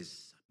without his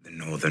son. The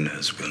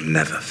Northerners will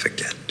never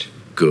forget.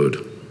 Good.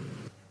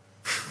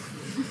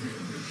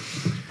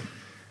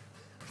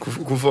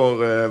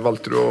 Hvorfor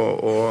valgte du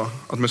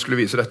at vi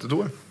skulle vise dette,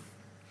 Tore?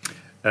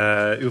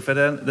 Jo, for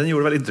den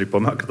gjorde veldig inntrykk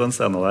på meg akkurat den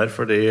scenen der,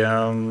 fordi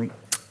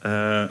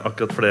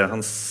akkurat fordi han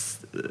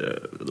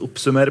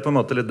oppsummerer på en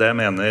måte litt det jeg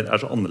mener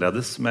så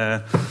annerledes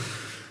med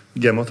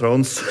Game of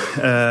Thrones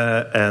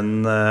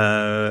enn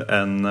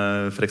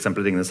for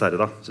eksempel Ringenes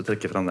Herre da, så jeg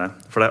trekker frem det.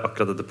 For det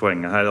akkurat dette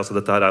poenget her, altså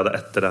dette her det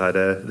etter det her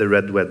The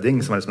Red Wedding,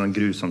 som liksom den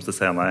grusomste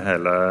scenen i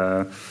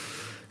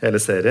hele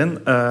serien,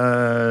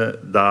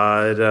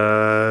 der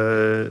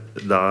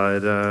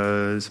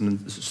som en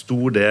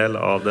stor del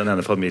av den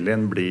ene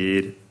familien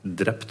blir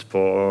drept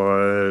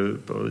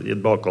i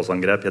et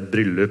bakholdsangrep, i et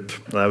bryllup.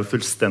 Det jo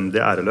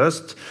fullstendig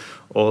æreløst,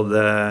 og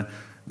det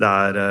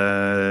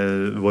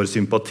vår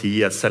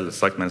sympati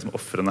selvsagt med liksom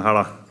offrene her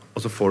da. Og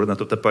så får du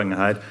nettopp det poenget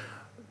her.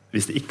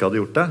 Hvis de ikke hadde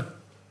gjort det,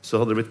 så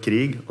hadde det blitt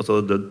krig, og så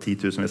hadde det dødd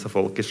 10 000 av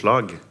folk i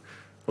slag.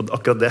 Og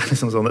akkurat det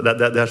liksom sånn,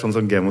 det sånn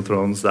som Game of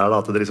Thrones da,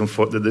 at det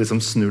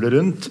liksom snur det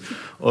rundt.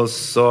 Og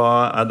så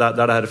det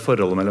det her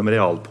forholdet mellom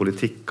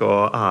realpolitikk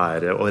og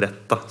ære og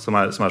rett da, som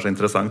så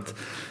interessant.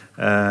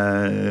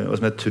 Og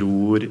som jeg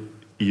tror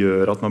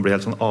gjør at man blir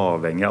helt sånn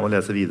avhengig av å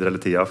lese videre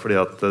hele tiden, fordi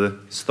at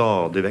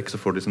stadig vekk så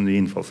får du liksom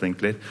nye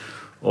innfallsvinkler.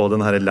 Og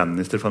den her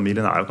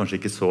Lannister-familien jo kanskje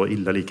ikke så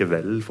ille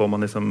likevel, får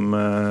man liksom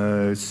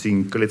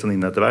synker litt sånn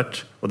inn etter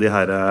hvert. Og de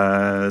her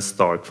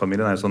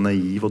Stark-familien jo så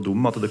naiv og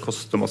dum at det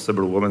koster masse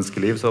blod og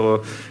menneskeliv,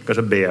 så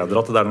kanskje bedre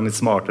at det noen litt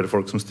smartere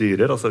folk som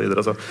styrer, og så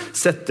videre. Så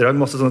setter i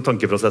gang masse sånne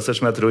tankeprosesser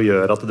som jeg tror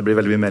gjør at det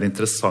blir veldig mye mer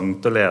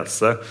interessant å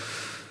lese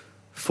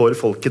for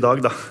folk i dag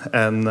da,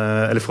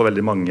 eller for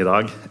veldig mange i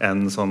dag,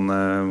 enn sånn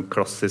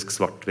klassisk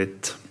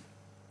svart-hvitt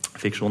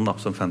fiksjon da,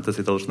 som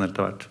fantasy tradisjonelt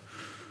har vært.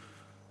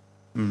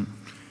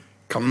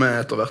 Kan vi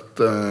etter hvert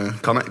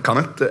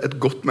kan et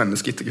godt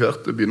menneske etter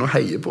hvert begynne å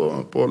heie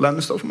på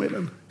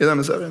Lannister-familien i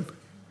denne serien?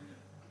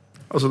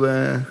 Altså det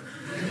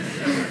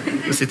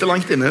sitter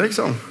langt inne,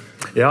 liksom.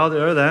 Ja, det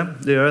gjør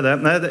det.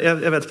 Nei,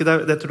 jeg vet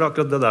ikke, jeg tror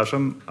akkurat det der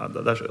som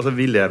altså,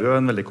 vi lever jo i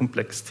en veldig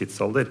kompleks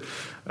tidsalder,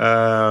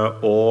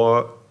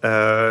 og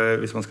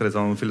hvis man skal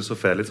liksom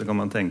filosofere litt, så kan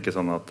man tenke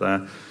sånn at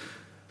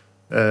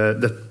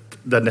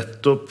det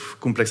nettopp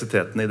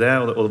kompleksiteten i det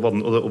og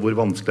hvor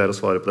vanskelig det å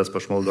svare på det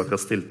spørsmålet du akkurat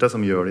stilte,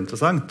 som gjør det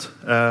interessant.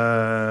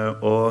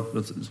 Og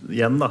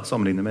igjen da,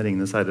 sammenlignet med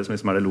Ringenes Herre, som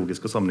liksom det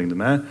logiske å sammenligne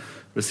med,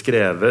 ble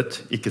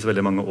skrevet ikke så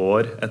veldig mange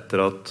år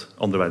etter at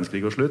andre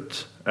verdenskrig var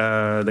slutt.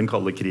 Den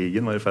kalde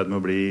krigen var i ferd med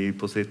å bli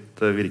på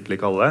sitt virkelig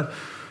kalde.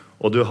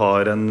 Og du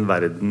har en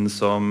verden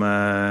som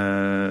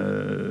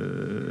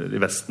i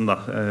Vesten da,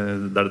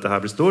 der dette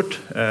her blir stort,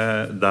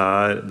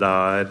 der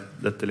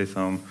dette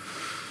liksom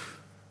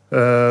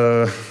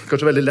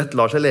kanskje veldig lett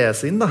lar seg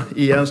lese inn da,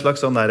 i en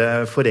slags sånn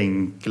der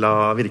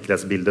forenklet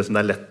virkelighetsbilde som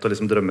det lett å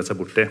liksom drømme seg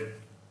bort i.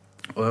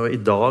 Og i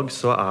dag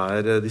så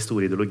de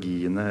store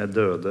ideologiene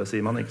døde,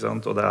 sier man, ikke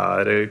sant? Og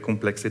det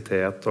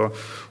kompleksitet, og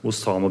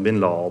Osama bin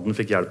Laden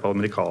fikk hjelp av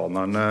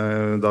amerikanerne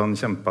da han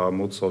kjempet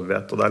mot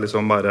Sovjet, og det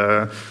liksom bare,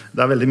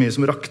 det veldig mye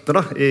som rakner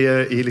da,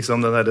 i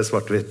liksom den der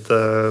svart-hvitt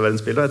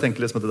verdensbildet, og jeg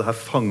tenker liksom at det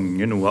her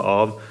fanger noe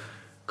av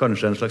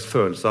kanskje en slags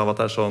følelse av at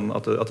det sånn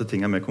at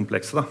ting mer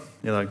komplekse da,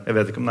 i dag. Jeg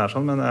vet ikke om det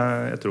sånn, men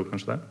jeg tror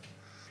kanskje det.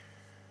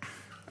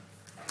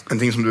 En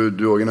ting som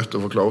du også nødt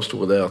til å forklare,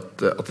 Store, det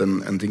at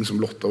en ting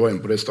som Lotta var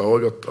inne på det i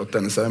stad, at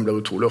denne serien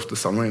blir utrolig ofte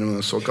sammenlignet med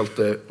den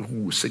såkalte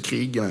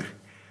rosekrigene.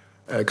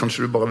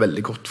 Kanskje du bare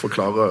veldig kort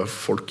forklarer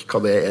folk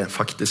hva det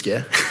faktisk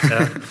er?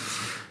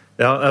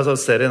 Ja, altså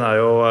serien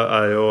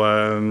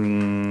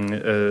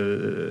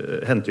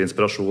henter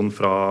inspirasjon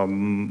fra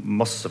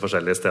masse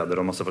forskjellige steder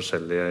og masse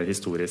forskjellige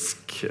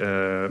historisk,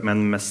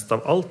 men mest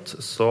av alt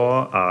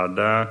så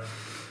det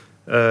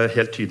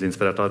helt tydelig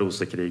inspirert av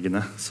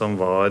Rosekrigene, som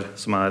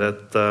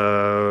et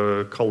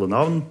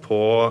kallenavn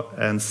på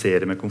en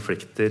serie med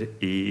konflikter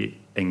i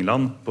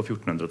England på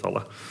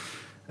 1400-tallet,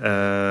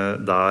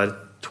 der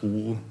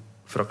 2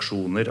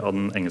 fraksjoner av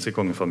den engelske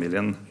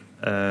kongefamilien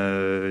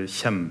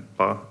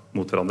kjempet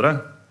mot hverandre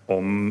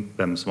om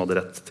hvem som hadde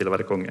rett til å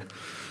være konge.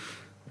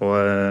 Og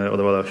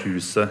det var da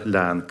huset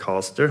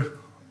Lancaster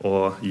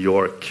og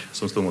York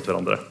som stod mot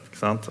hverandre. Ikke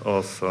sant?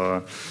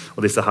 Og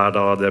disse her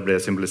da, det ble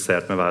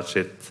symbolisert med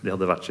de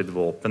hadde hvert sitt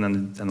våpen,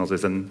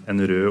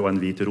 en rød og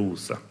en hvit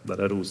rose.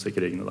 Der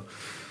rosekrigene da.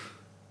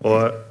 Og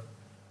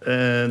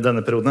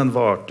denne perioden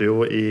varte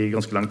jo i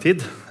ganske lang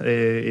tid,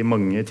 i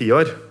mange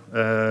tiår.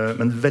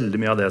 Men veldig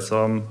mye av det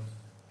som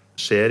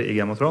skjer i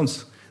Game of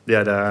Thrones,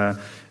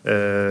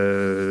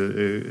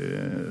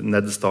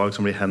 Ned Stark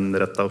som blir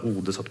henrettet,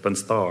 hodet satt på en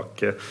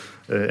stake,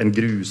 en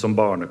grusom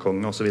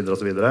barnekonge og så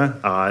videre,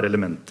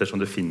 elementer som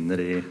du finner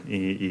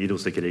i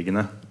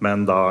Rosekrigene.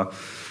 Men da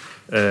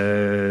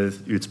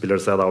utspiller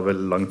det seg da over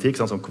lang tid,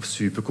 sånn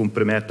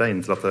superkomprimert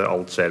inntil at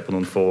alt skjer på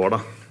noen få år da.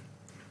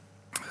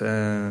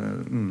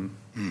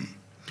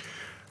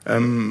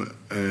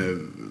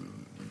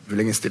 Vil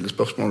jeg stille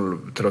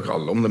spørsmål til dere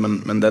alle om det,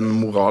 men den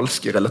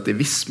moralske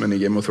relativismen i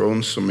Game of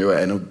Thrones, som jo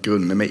en av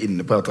grunnene vi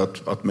inne på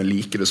at vi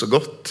liker det så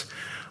godt,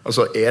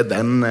 altså det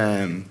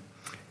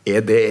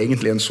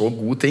egentlig en så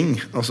god ting?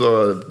 Altså,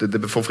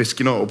 det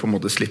forfriskende å på en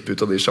måte slippe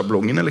ut av de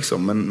sjablongene,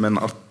 liksom, men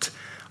at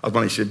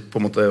man ikke på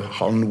en måte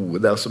har noe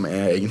der som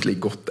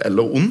egentlig godt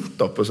eller ondt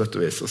da, på sett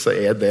og vis, så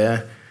det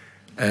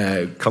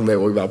kan det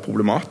også være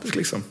problematisk,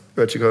 liksom.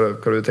 Jeg vet ikke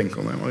hva du tenker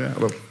om det, Marie,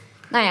 eller?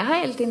 Nei, jeg har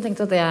hele tiden tenkt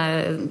at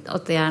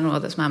det noe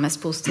av det som mest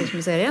positivt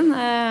med serien.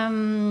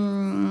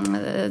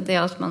 Det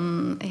at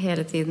man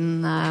hele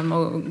tiden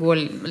må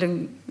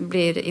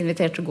blir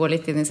invitert til å gå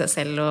litt inn i seg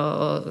selv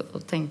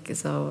og tenke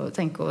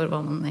over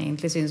hva man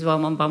egentlig synes,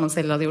 hva man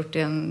selv hadde gjort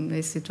i en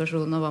viss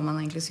situasjon, og hva man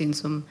egentlig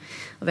synes om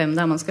hvem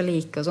det man skal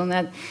like og sånn.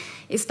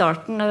 I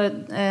starten,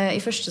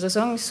 i første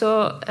sesong,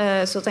 så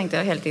tenkte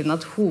jeg hele tiden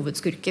at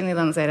hovedskurken i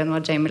denne serien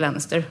var Jaime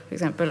Lannister, for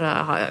eksempel.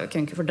 Jeg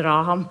kunne ikke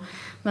fordra ham.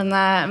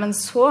 Men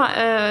så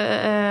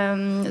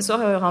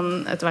har jo han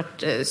etter hvert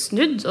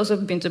snudd, og så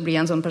begynte å bli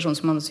en sånn person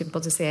som man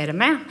sympatiserer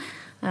med.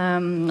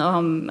 Og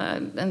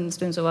en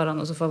stund så var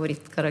han også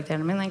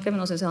favorittkarakteren min egentlig, men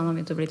nå synes jeg han har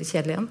begynt å bli litt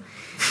kjedelig igjen.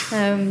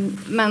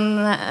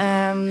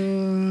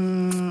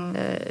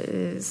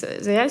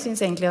 Så jeg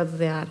synes egentlig at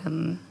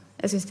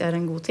jeg synes det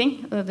en god ting.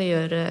 Det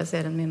gjør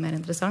serien mye mer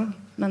interessant.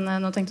 Men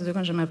nå tenkte du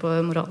kanskje mer på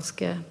det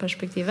moralske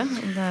perspektivet.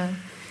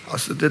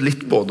 Altså, det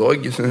litt både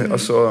også.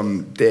 Altså,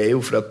 det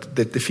jo fordi at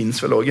det finnes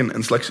vel også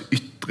en slags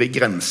ytre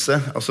grense,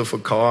 altså for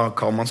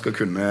hva man skal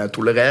kunne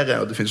tolerere,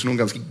 og det finnes noen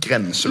ganske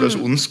grenseløs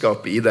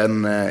ondskap i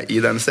den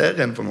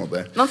serien på en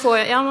måte. Man får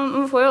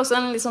jo også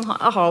en litt sånn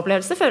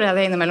aha-opplevelse, føler jeg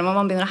det innimellom, og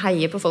man begynner å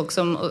heie på folk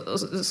som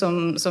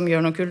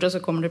gjør noe kult, og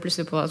så kommer det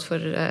plutselig på at for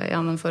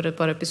et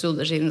par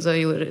episoder siden så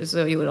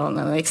gjorde han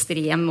en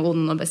ekstrem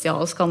ond og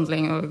bestialsk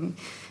handling, og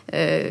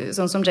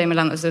sånn som Jaime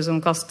Lannister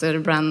som kaster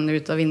Bran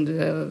ut av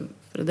vinduet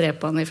for å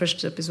drepe han i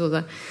første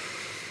episode.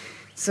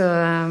 Så,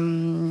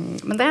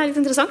 men det litt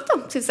interessant da,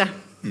 synes jeg.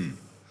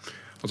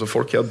 Altså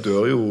folk her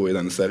dør jo i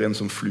denne serien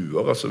som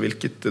fluer. Altså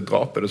hvilket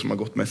drap det som har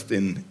gått mest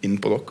inn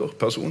på dere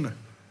personer?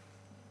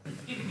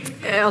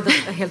 Ja, det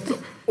helt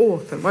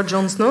åpenbart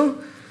Jon Snow.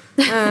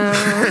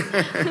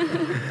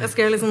 Jeg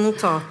skrev liksom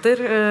notater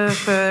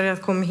før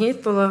jeg kom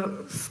hit, og da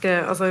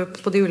skrev, altså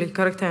på de ulike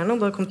karakterene, og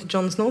da jeg kom til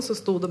Jon Snow så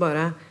sto det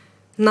bare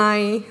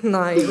nei,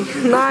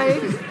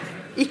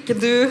 ikke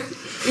du,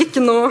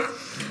 ikke nå,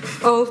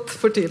 alt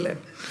for tidlig.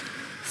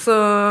 Så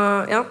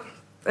ja,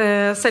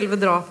 selve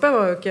drapet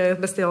var jo ikke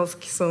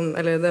bestialsk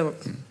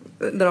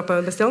drapet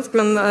var bestialsk,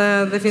 men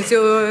det finnes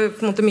jo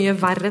på en måte mye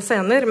verre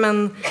scener,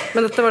 men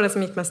dette var det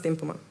som gikk mest inn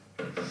på meg.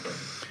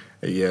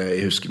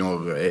 Jeg husker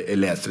når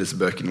jeg leste disse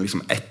bøkene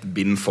liksom ett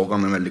bind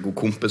foran en veldig god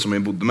kompis som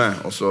jeg bodde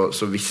med, og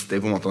så visste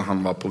jeg på en måte at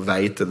han var på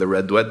vei til The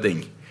Red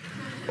Wedding,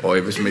 og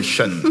jeg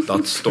skjønte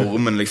at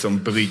stormen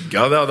liksom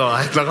brygga der da,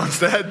 et eller annet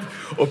sted,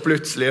 og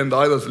plutselig en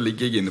dag da, så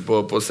ligger jeg inne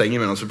på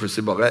sengen min, og så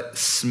plutselig bare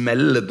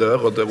smeller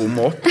døra til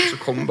rommet opp, og så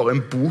kommer bare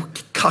en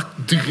bok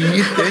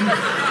dryt inn,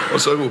 og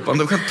så roper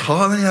han, du kan ta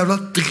den jævla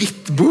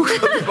drittboka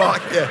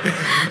tilbake.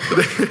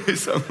 Det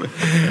liksom,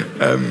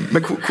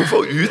 men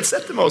hvorfor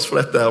utsetter vi oss for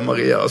dette her,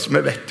 Maria? Altså,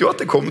 vi vet jo at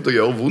det kommer til å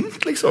gjøre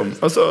vondt, liksom.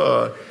 Altså,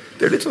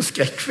 det jo litt sånn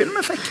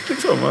skrekkfilmeffekt,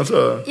 liksom. Altså.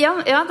 Ja,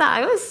 det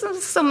jo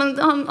som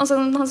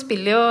han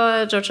spiller jo,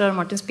 George R.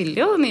 Martin spiller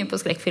jo mye på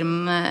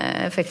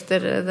skrekkfilmeffekter.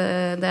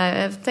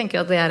 Jeg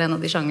tenker at det en av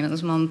de sjangrene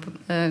som han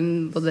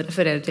både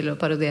refererer til og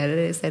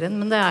parodierer i serien,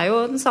 men det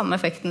jo den samme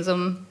effekten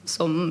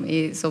som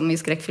i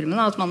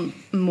skrekkfilmene, at man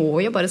må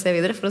jo bare se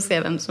videre for å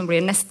se hvem som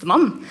blir neste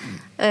mann.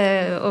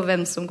 og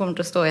hvem som kommer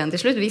til å stå igjen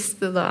til slutt, hvis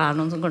det da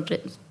noen som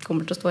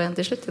kommer til å stå igjen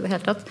til slutt i det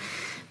hele tatt.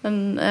 Men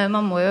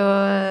man må jo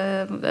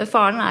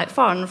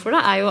faren for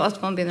det jo at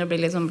man begynner å bli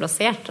litt sånn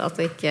blasert, at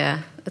det ikke,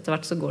 etter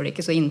hvert så går det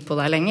ikke så inn på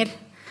deg lenger.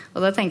 Og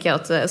da tenker jeg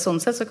at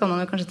sånn sett så kan man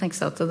jo kanskje tenke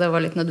seg at det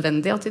var litt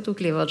nødvendig at de tok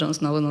livet av Jon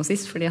Snow nå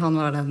sist, fordi han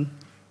var den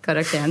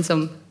karakteren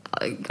som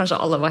kanskje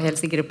alle var helt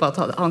sikre på at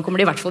han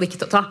kommer de i hvert fall ikke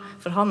til å ta,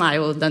 for han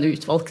jo den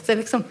utvalgte,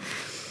 liksom.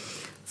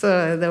 Så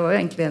det var jo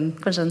egentlig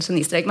kanskje en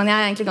genistrek, men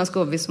jeg egentlig ganske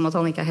overbevist om at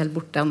han ikke helt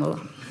borte ennå, da.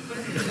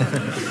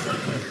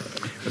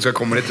 Jeg skal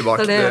komme litt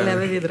tilbake det jeg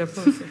lever videre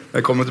på.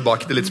 Jeg kommer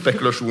tilbake til litt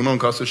spekulasjoner om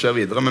hva som skjer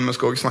videre, men vi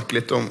skal også snakke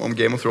litt om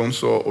Game of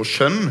Thrones og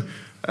skjønn.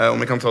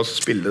 Om vi kan ta oss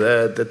og spille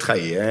det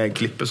tredje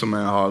klippet som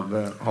vi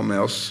har med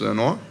oss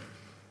nå.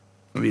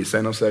 Nå viser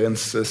jeg en av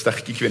seriens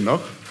sterke kvinner.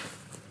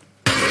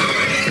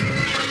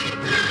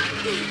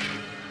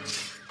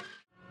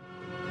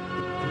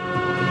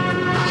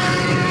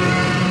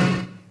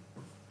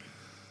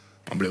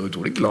 Man blir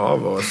utrolig glad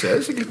av å se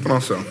disse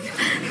klippene, altså.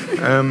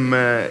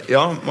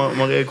 Ja,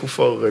 Marie,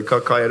 hva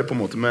det på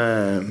en måte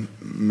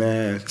vi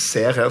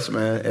ser her som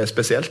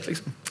spesielt,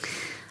 liksom?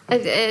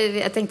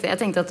 Jeg tenkte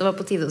at det var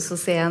på tide å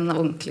se en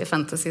ordentlig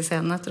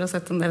fantasy-scene etter å ha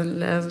sett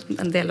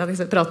en del av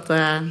disse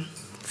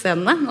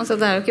pratescenene. Altså,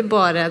 det jo ikke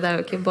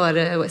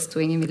bare West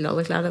Wing i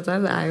middelalderklær dette.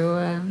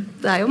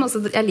 Det jo masse.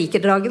 Jeg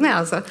liker dragene,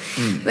 altså.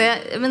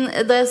 Men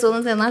da jeg så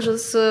den scenen her,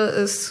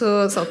 så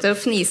satt jeg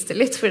og fniste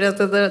litt, fordi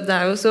det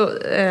jo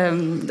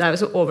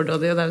så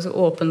overdådig, og det jo så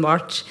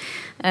åpenbart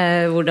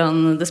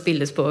hvordan det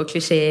spilles på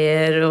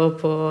klisjeer og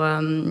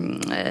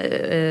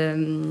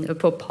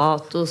på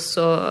patos,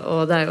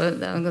 og det jo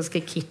en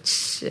ganske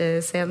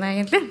kitsch-scene,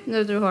 egentlig.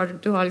 Du har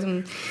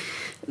liksom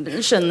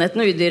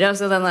skjønnheten og udyret,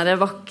 altså den der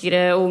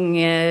vakre,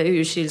 unge,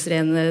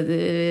 uskyldsrene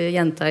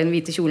jenta i den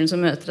hvite kjolen som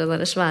møter det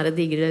der svære,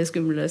 digre,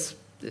 skumle,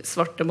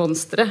 svarte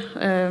monstre.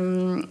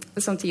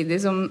 Samtidig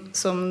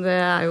som det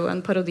jo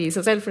en parodi i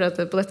seg selv, for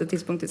på dette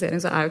tidspunktet i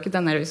serien så jo ikke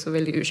Daenerys så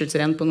veldig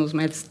uskyldsren på noe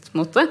som helst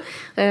måte.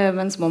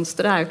 Mens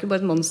monsteret jo ikke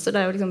bare et monster,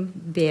 det jo liksom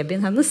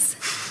babyen hennes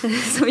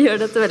som gjør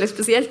dette veldig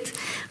spesielt.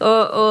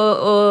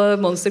 Og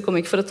monster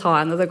kommer ikke for å ta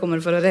henne, det kommer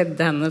for å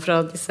redde henne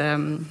fra disse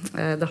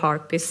The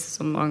Harpies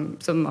som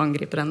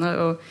angriper henne,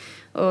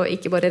 og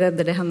ikke bare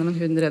redder det henne, men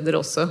hun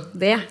redder også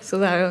det. Så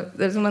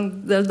det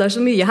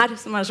så mye her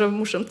som så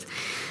morsomt.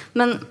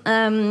 Men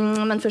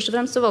først og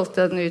fremst så valgte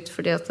jeg den ut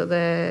fordi at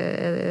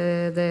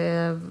det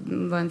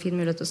var en fin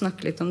mulighet til å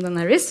snakke litt om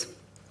Daenerys,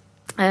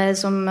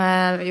 som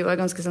jo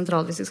ganske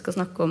sentral hvis vi skal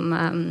snakke om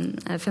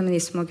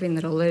feminisme og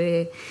kvinneroller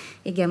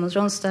i Game of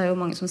Thrones. Det jo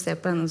mange som ser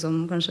på henne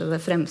som kanskje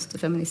det fremste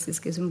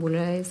feministiske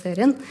symbolet i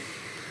serien.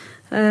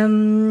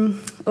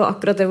 Og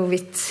akkurat det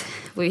hvorvidt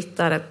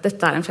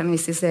dette en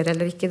feministisk serie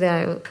eller ikke, det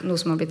jo noe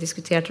som har blitt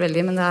diskutert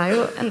veldig, men det jo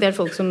en del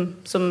folk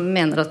som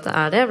mener at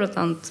det det, blant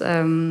annet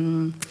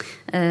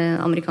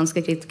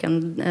amerikanske kritikeren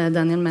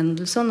Daniel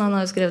Mendelsohn. Han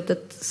har jo skrevet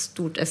et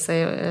stort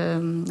essay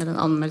eller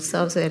en anmeldelse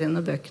av serien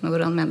og bøkene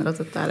hvor han mener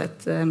at dette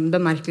et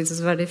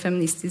bemerkelsesverdig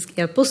feministisk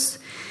epos.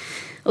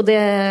 Og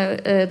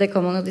det kan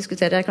man jo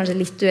diskutere, jeg kanskje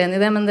litt uenig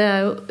i det, men det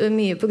jo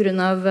mye på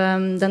grunn av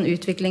den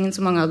utviklingen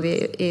som mange av de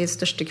i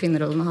største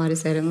kvinnerollene har i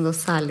serien, og da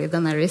særlig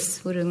Daenerys,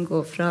 hvor hun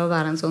går fra å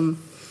være en sånn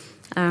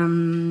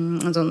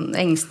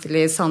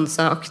engstelig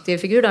Sansa-aktig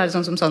figur, det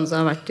sånn som Sansa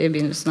har vært i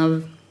begynnelsen av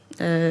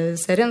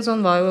serien.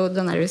 Sånn var jo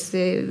Daenerys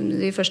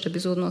i første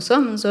episoden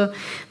også, men så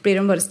blir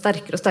hun bare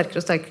sterkere og sterkere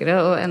og sterkere,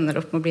 og ender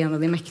opp med å bli en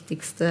av de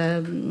mektigste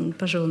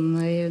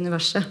personene i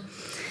universet.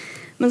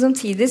 Men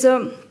samtidig så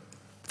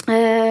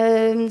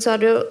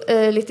det jo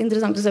litt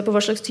interessant å se på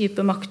hva slags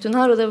type makt hun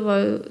har, og det var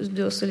jo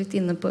du også litt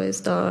inne på i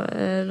stad,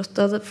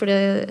 Lotta, fordi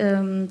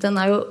den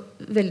jo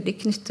veldig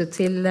knyttet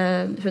til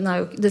hun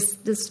jo, det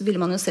ville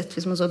man jo sett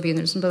hvis man så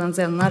begynnelsen på den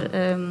scenen her,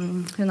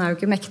 hun jo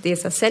ikke mektig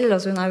i seg selv,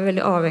 altså hun jo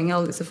veldig avhengig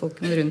av alle disse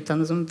folkene rundt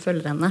henne som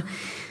følger henne,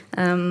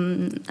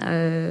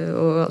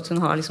 og at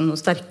hun har liksom noen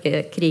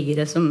sterke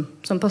krigere som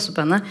passer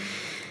på henne.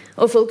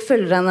 Og folk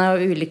følger henne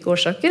av ulike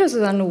årsaker. Altså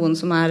det noen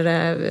som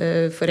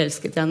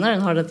forelsket i henne.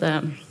 Hun har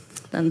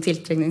den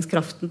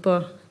tiltrekningskraften på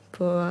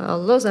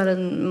alle. Og så det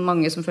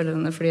mange som følger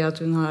henne fordi at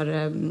hun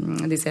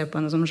de ser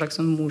på henne som en slags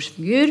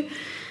morsfigur.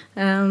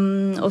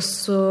 Og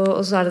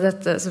så det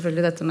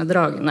selvfølgelig dette med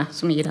dragene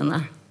som gir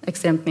henne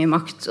ekstremt mye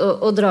makt.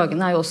 Og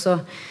dragene jo også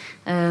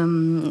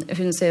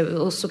hun ser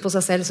også på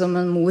seg selv som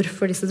en mor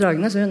for disse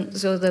dragene.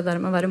 Så det der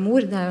med å være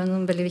mor, det jo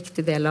en veldig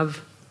viktig del av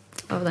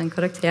den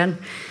karakteren.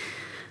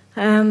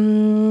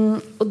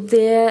 Og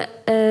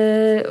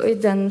i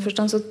den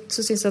forstand så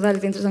synes jeg det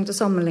litt interessant å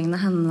sammenligne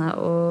henne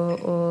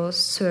og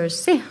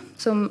Cersei,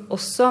 som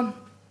også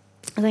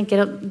jeg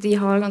tenker at de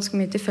har ganske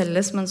mye til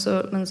felles, men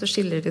så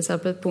skiller de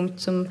seg på et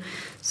punkt som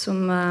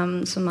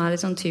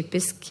litt sånn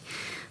typisk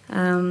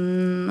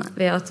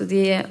ved at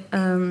de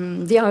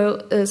har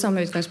jo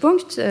samme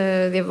utgangspunkt.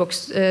 De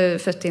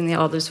født inn i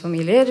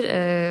adelsfamilier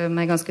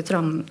med ganske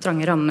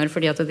trange rammer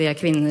fordi at de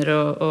kvinner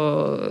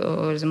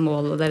og liksom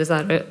målet deres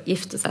å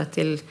gifte seg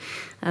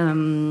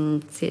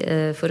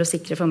for å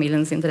sikre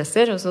familiens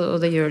interesser, og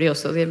det gjør de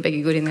også. De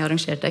begge går inn i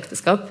arrangerte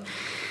ekteskap.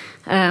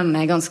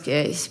 med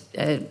ganske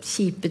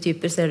kjipe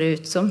typer ser det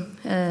ut som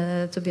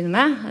til å begynne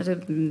med,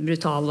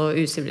 brutale og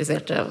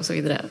usiviliserte og så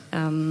videre.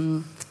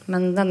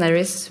 Men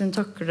Daenerys, hun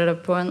takler det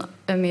på en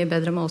mye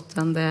bedre måte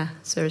enn det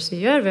Cersei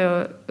gjør,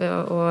 ved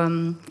å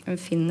hun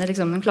finner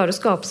liksom, hun klarer å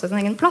skape seg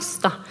sin egen plass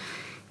da,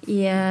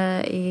 i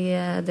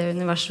det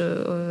universet,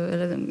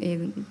 eller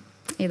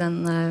i den,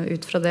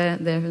 ut fra det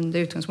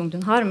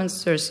utgangspunktet hun har,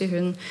 mens Cersei,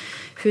 hun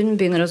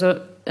begynner også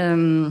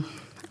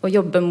å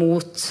jobbe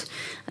mot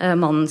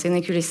mannen sin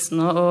i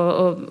kulissene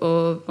og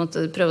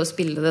prøve å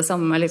spille det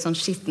samme litt sånn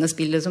skittende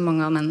spillet som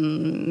mange av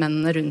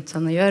mennene rundt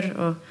henne gjør,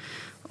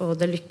 og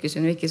det lykkes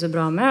hun jo ikke så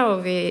bra med,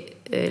 og vi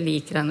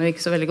liker henne jo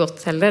ikke så veldig godt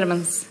heller,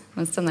 mens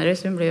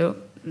Daenerys, hun blir jo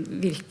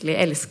virkelig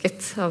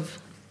elsket av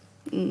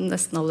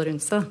nesten alle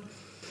rundt seg.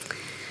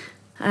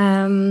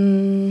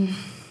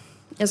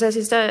 Så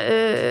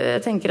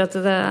jeg tenker at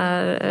det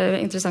er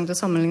interessant å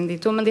sammenligne de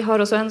to, men de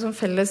har også en sånn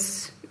felles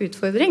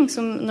utfordring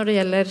som når det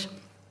gjelder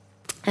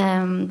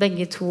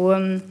begge to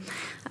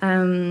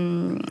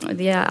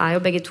de er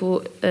jo begge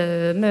to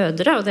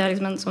mødre, og det er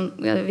liksom sånn,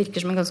 det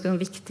virker som en ganske sånn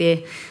viktig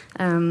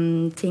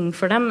ting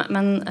for dem,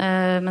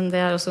 men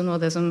det er også noe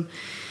av det som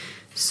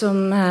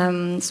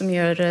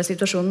gjør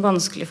situasjonen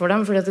vanskelig for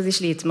dem, fordi at de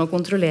sliter med å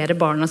kontrollere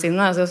barna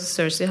sine. Altså,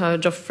 Cersei har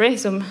jo Joffrey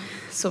som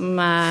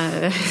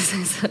er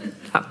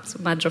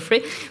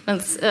Joffrey,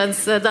 mens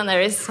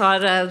Daenerys har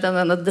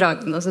denne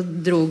dragen, altså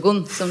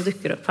Drogon, som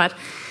dukker opp her.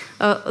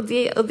 Og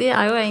de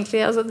er jo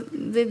egentlig, altså,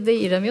 det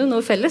gir dem jo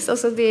noe felles.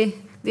 Altså,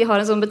 de har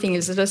en sånn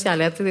betingelsesløs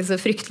kjærlighet til disse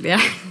fryktelige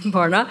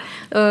barna,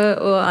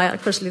 og er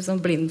kanskje litt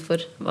sånn blind for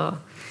hva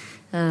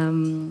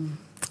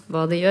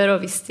de gjør,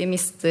 og hvis de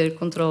mister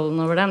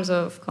kontrollen over dem,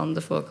 så kan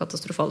det få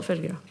katastrofale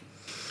følger.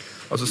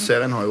 Altså,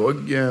 serien har jo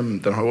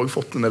også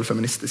fått en del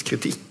feministisk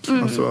kritikk.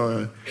 Altså,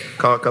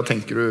 hva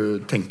tenker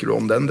du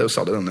om den? Det er jo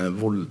særlig denne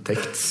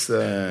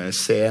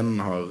voldtektsscenen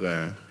har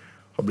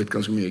blitt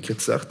ganske mye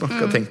kritisert.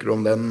 Hva tenker du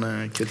om den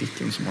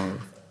kritikken som har...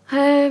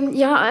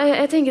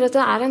 Jeg tenker at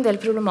det er en del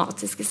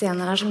problematiske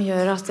scener her som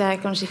gjør at jeg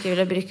kanskje ikke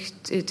ville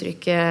brukt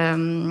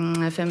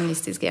uttrykket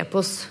feministisk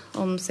epos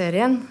om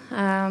serien.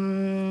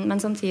 Men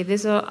samtidig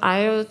så er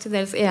jeg jo til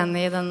dels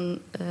enig i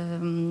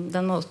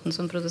den måten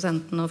som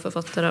produsenten og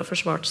forfatter har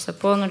forsvart seg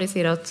på når de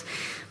sier at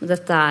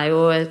dette er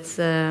jo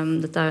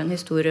en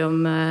historie om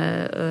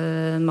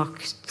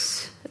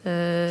makt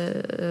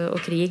og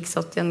krig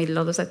satt i en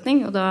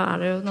middelaldersetning, og da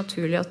er det jo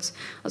naturlig at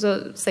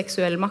altså,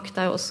 seksuell makt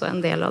er jo også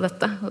en del av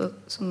dette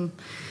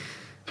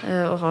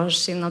og har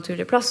sin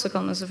naturlige plass. Så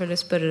kan man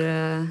selvfølgelig spørre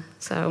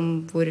seg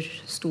om hvor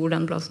stor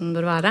den plassen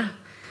bør være,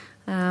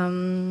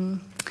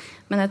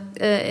 men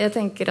jeg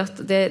tenker at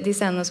de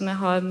scenene som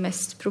jeg har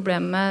mest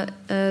problem med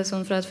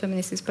sånn fra et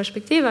feministisk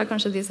perspektiv er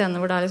kanskje de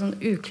scenene hvor det er litt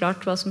sånn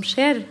uklart hva som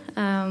skjer,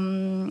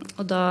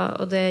 og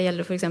det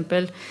gjelder for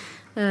eksempel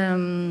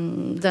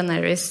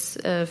Daenerys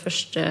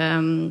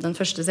den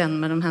første scenen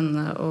mellom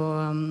henne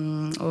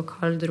og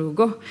Khal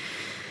Drogo,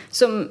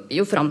 som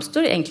jo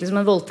framstår egentlig som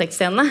en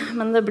voldtektsscene,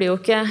 men det blir jo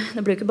ikke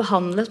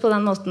behandlet på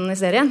den måten i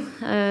serien,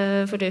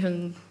 fordi hun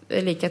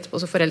like etterpå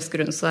så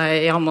forelsker hun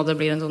seg i ham, og det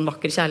blir en sånn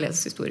vakker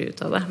kjærlighetshistorie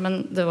ut av det,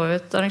 men det var jo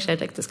et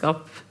arrangert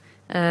ekteskap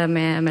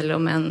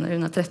mellom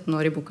hun er 13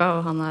 år i boka,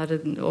 og han er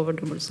over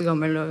dobbelt så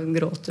gammel og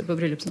gråter på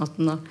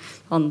bryllupsnatten, og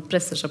han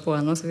presser seg på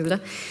henne og så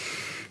videre.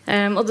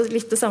 Og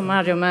litt det samme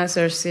er det jo med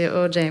Cersei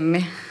og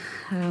Jaime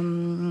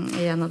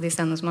i en av de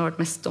scenene som har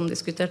vært mest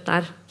omdiskutert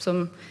der,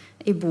 som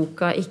i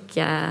boka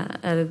ikke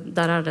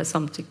der er det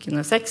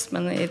samtykkende sex,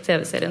 men i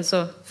TV-serien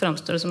så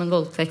framstår det som en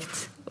voldtekt,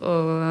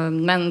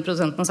 men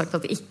produsenten har sagt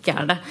at det ikke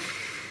er det.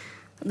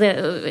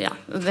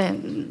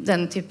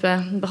 Den type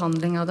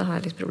behandling av det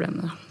her litt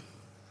problemet.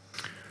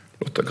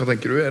 Lotta, hva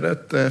tenker du? Er det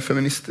et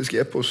feministisk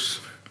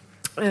epos?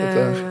 Hva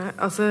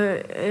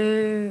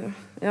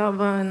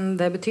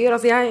det betyr.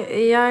 Altså,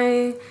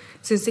 jeg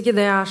synes ikke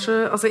det er så...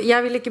 Altså,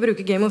 jeg vil ikke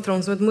bruke Game of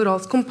Thrones som et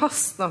moralsk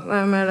kompass, da. Det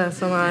er mer det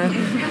som er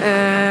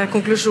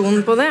konklusjonen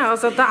på det.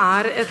 Altså, at det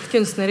er et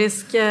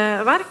kunstnerisk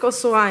verk, og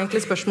så er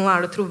egentlig spørsmålet,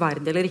 er det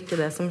troverdig eller ikke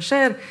det som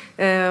skjer?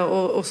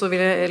 Og så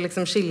vil jeg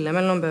liksom skille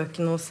mellom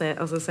bøkene og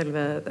altså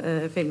selve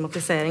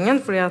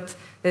filmatiseringen, fordi at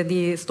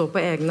de står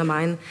på egne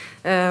bein.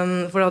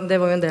 For det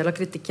var jo en del av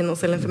kritikken,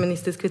 og selv en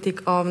feministisk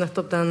kritikk av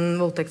nettopp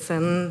den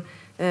voldtektsscenen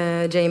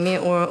Jaime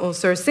og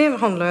Cersei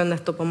handler jo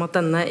nettopp om at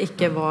denne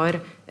ikke var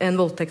en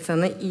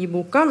voldtektsscene i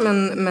boka,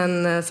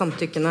 men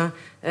samtykkende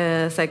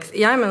sex.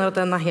 Jeg mener at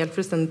den er helt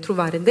fullstendig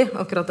troverdig,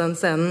 akkurat den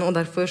scenen, og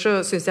derfor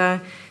så synes jeg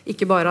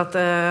ikke bare at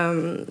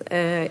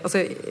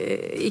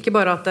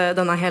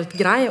den er helt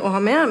grei å ha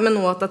med, men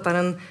også at dette er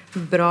en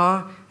bra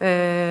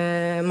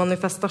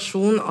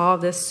manifestasjon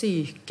av det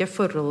syke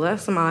forholdet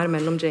som er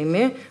mellom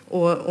Jaime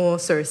og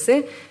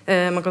Cersei.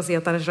 Man kan si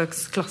at det er et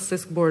slags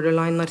klassisk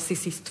borderline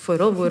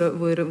narsissistforhold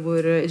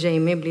hvor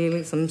Jaime blir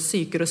liksom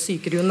sykere og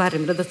sykere jo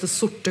nærmere dette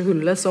sorte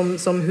hullet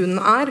som hun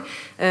er,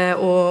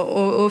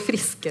 og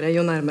friskere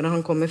jo nærmere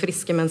han kommer.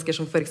 Friske mennesker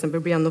som for eksempel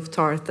Brienne of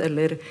Tarth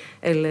eller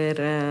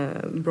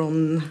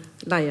Bronn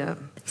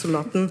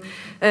leiesoldaten.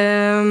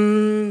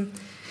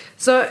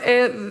 Så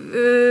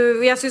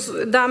jeg synes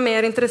det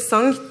mer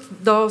interessant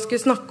da å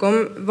skulle snakke om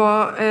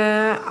hva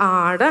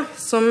det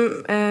som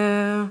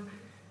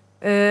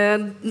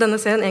denne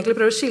serien egentlig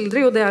prøver å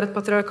skildre. Jo, det et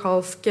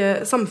patriarkalsk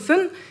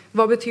samfunn.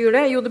 Hva betyr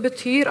det? Jo, det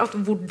betyr at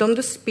hvordan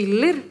du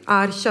spiller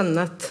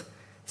kjønnet.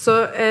 Så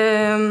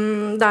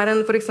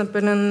det for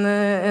eksempel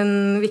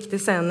en viktig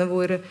scene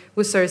hvor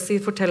Cersei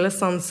forteller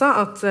Sansa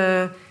at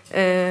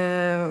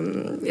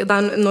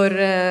når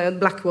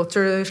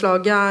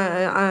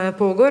Blackwater-slaget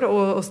pågår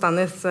og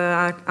Stannis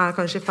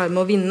kanskje I ferd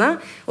med å vinne,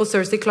 og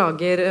Cersei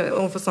klager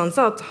overfor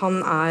Sansa at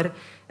han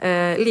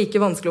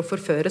like vanskelig å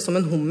forføre som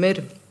en hummer.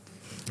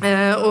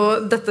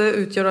 Og dette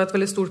utgjør et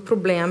veldig stort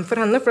problem for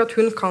henne, for at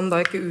hun kan da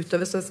ikke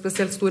utøve så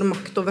spesielt stor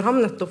makt over ham,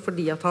 nettopp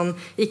fordi at han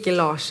ikke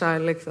lar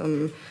seg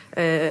liksom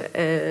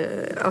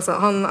altså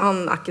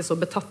han ikke så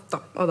betatt da,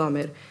 av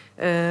damer.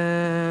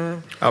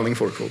 Erling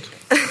Folkvold.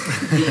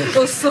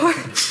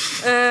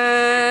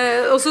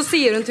 og så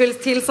sier hun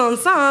til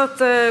Sansa at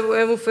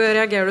hvorfor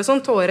reagerer du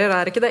sånn?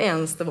 Tårer ikke det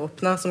eneste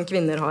våpenet som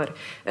kvinner har.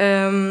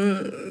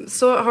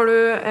 Så har du,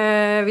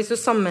 hvis du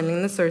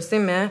sammenligner Cersei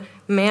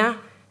med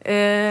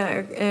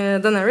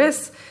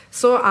Daenerys,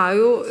 så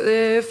jo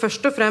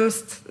først og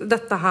fremst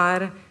dette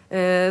her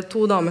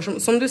to damer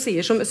som du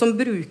sier, som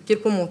bruker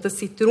på en måte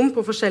sitt rom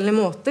på forskjellige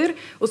måter,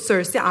 og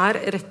Cersei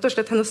rett og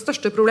slett, hennes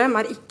største problem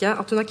ikke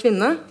at hun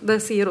kvinne, det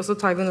sier også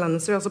Tywin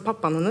Lannister, altså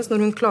pappaen hennes, når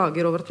hun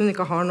klager over at hun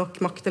ikke har nok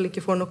makt eller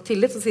ikke får nok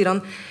tillit, så sier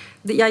han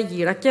jeg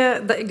gir deg ikke,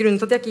 grunnen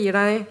til at jeg ikke gir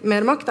deg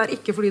mer makt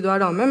ikke fordi du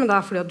dame, men det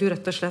fordi at du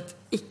rett og slett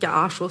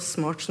ikke så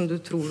smart som du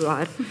tror du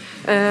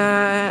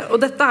og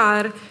dette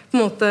på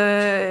en måte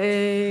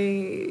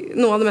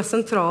noe av det mest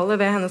sentrale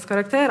ved hennes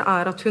karakter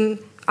at hun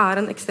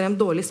en ekstremt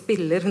dårlig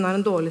spiller, hun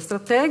en dårlig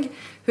strateg,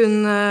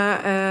 hun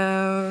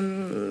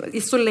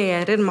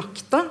isolerer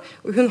makta,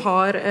 hun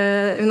har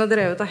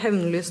drevet av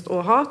hevnlyst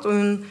og hat, og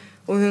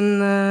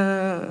hun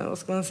hva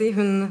skal man si,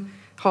 hun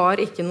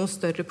har ikke noe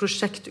større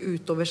prosjekt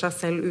utover seg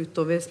selv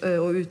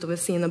og utover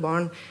sine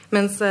barn,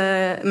 mens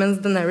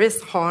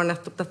Daenerys har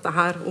nettopp dette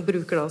her og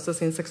bruker da også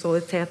sin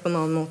seksualitet på en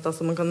annen måte.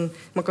 Altså man kan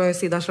jo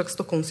si det en slags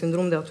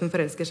Stockholm-syndrom, det at hun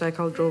forelsker seg I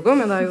Khal Drogo,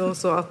 men det jo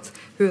også at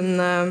hun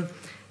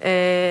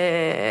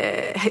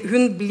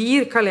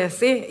blir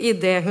Khaleesi I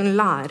det hun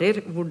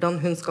lærer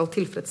hvordan hun skal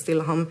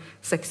tilfredsstille ham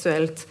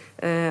seksuelt,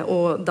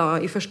 og da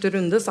I første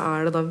runde så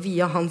det da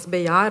via hans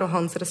begjær og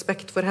hans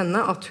respekt for henne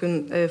at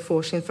hun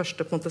får sin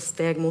første på en måte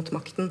steg mot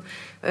makten,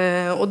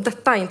 og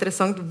dette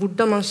interessant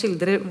hvordan man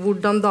skildrer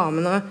hvordan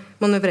damene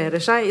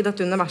manøvrerer seg I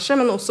dette universet,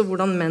 men også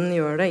hvordan menn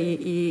gjør det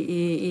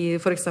I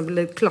for eksempel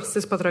det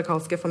klassisk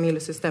patriarkalske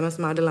familiesystemet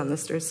som The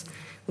Lannisters,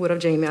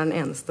 hvorav Jaime den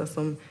eneste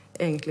som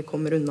egentlig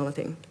kommer unna med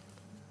ting.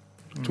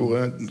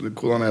 Tore,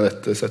 hvordan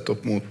dette sett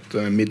opp mot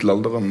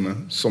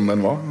middelalderen som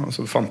den var?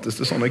 Altså, fantes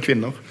det sånne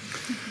kvinner?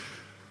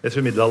 Jeg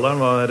tror middelalderen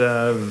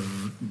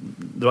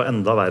det var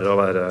enda verre å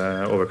være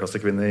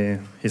overklassekvinne I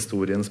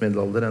historiens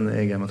middelalder enn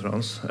I Game of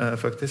Thrones,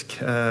 faktisk.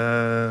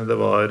 Det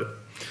var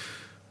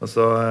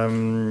altså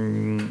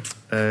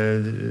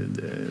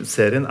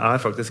serien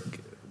faktisk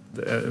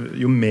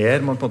jo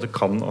mer man på en måte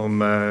kan om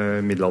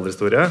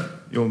middelalderhistorie,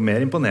 jo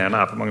mer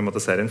imponerende på mange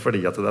måter serien,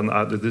 fordi at den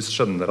du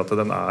skjønner at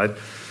den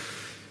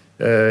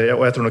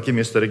og jeg tror nok I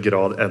mye større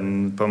grad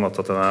enn på en måte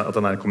at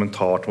den en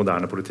kommentar til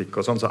moderne politikk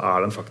og sånn, så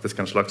den faktisk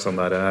en slags sånn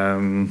der,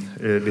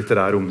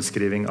 litterær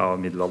omskriving av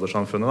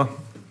middelaldersamfunnet da.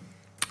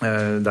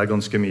 Det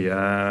ganske mye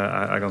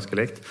ganske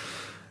likt.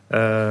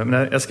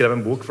 Men jeg skrev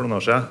en bok for noen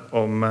år siden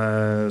om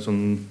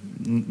sånn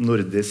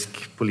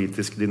nordisk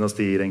politisk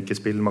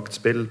dynastirenkespill,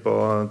 maktspill på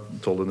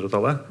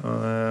 1200-tallet,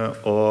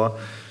 og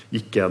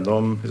gikk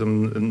gjennom liksom,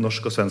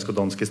 norsk og svensk og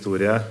dansk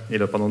historie I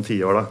løpet av noen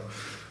 10 år da.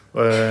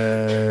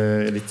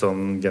 Litt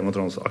sånn Game of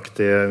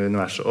Thrones-aktig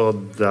univers, og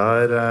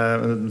der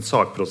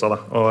sakprosa da,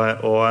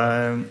 og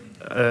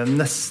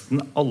nesten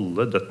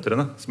alle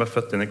døtrene som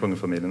født inn I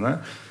kongefamiliene,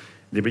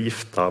 de blir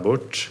gifta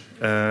bort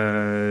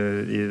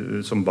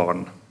som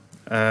barn,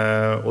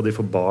 og de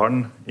får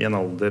barn I en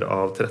alder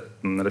av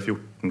 13 eller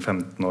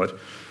 14-15 år,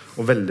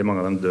 og veldig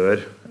mange av dem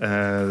dør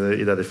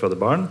I det de føder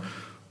barn,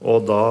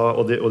 og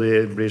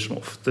de blir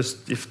som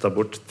oftest gifta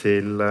bort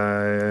til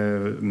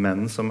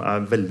menn som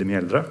veldig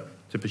mye eldre,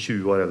 type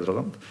 20 år eldre og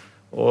sånt.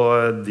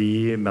 Og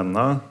de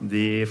mennene,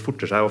 de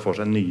forter seg og får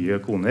seg nye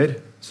koner,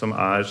 som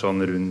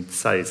sånn rundt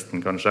 16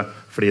 kanskje,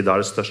 fordi da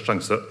det størst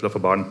sjanse til å få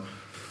barn,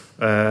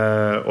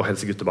 og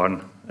helst guttebarn.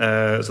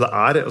 Så det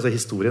altså,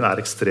 historien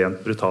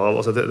ekstremt brutal,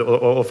 altså,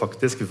 og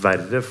faktisk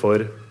verre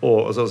for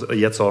altså,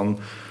 I et sånn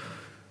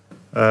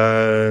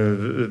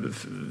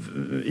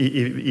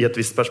I et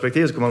visst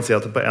perspektiv så kan man si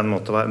at det på en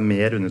måte var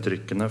mer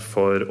undertrykkende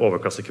for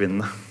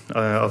overklassekvinnene,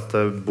 at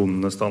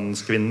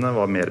bondestandskvinnene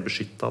var mer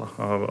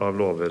beskyttet av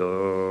lover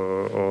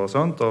og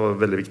sånt, og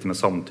veldig viktig med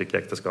samtykke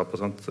I ekteskap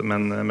og sånt,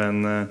 men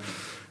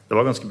det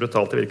var ganske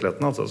brutalt I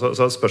virkeligheten altså.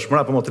 Så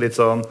spørsmålet på en måte litt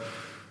sånn,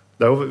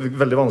 det jo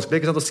veldig vanskelig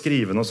ikke sant, å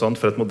skrive noe sånt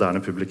for et moderne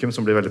publikum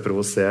som blir veldig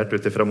provosert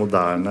ut ifra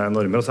moderne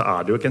normer, og så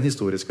det jo ikke en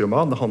historisk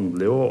roman, det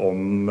handler jo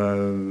om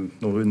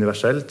noe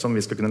universelt som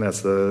vi skal kunne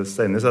lese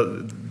seg inn I, så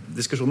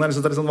diskusjonen. Jeg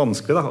synes det litt sånn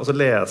vanskelig da, å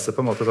lese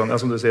på en måte sånn,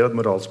 som du sier, et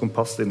moralsk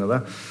kompass inn I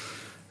det.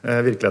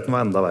 Virkeligheten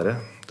var enda verre,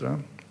 tror jeg.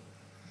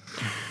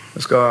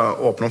 Jeg skal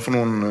åpne opp for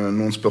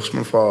noen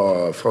spørsmål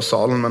fra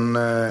salen,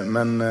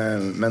 men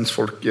mens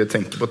folk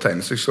tenker på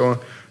tegnestykke, så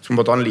skal vi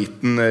bare ta en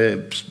liten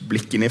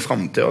blikk inn I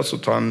fremtiden, og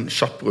så ta en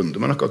kjapp runde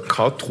med dere.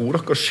 Hva tror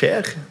dere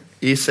skjer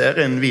I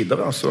serien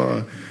videre?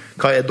 Altså,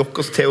 hva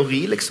deres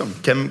teori, liksom?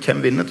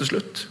 Hvem vinner til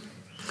slutt?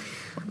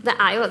 Det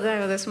er jo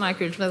det som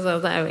kult, men det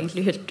jo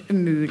egentlig helt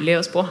umulig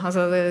å spå.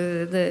 Altså,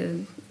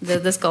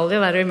 det skal jo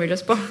være umulig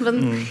å spå.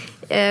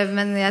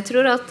 Men jeg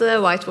tror at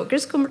White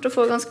Walkers kommer til å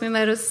få ganske mye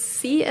mer å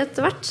si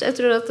etter hvert. Jeg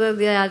tror at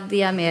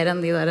de mer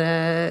enn de der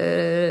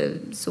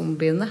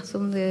zombiene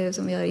som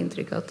vi har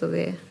inntrykk av at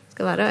de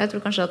skal være. Jeg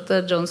tror kanskje at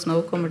Jon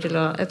Snow kommer til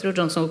å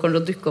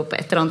dukke opp på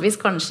et eller annet vis.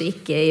 Kanskje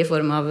ikke I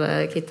form av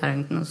Kit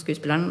Harington og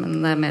skuespilleren,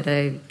 men det mer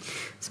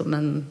som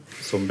en...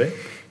 Zombie?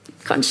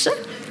 Kanskje.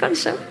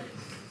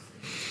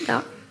 Ja.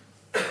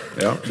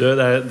 Du,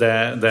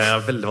 det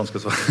veldig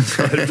vanskelig å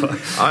svare på.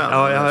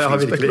 Jeg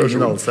har virkelig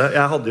ingen anelse.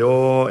 Jeg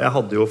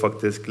hadde jo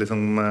faktisk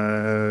liksom,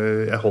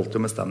 jeg holdt jo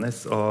med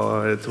Stannis,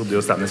 og jeg trodde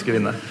jo Stannis skulle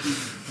vinne.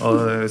 Så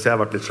jeg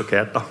har vært litt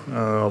sjokkert da,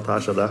 alt det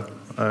her skjedde.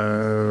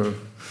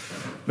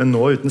 Men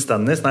nå uten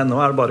Stannis, nå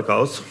det bare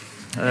kaos.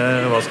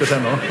 Hva skal skje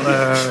nå?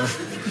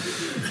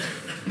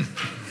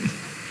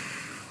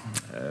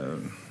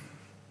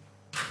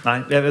 Nei,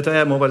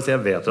 jeg må bare si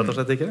jeg vet rett og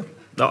slett ikke.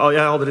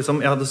 Jeg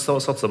hadde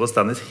satset på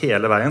Stannis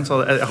hele veien, så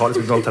jeg har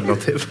liksom et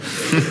alternativ.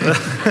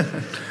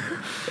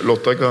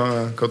 Lotta,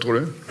 hva tror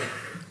du?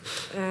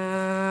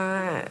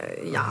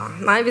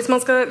 Hvis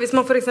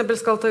man for eksempel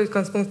skal ta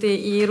utgangspunkt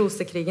I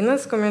rosekrigene,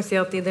 så kan man jo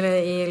si at I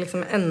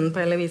liksom enden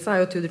på hele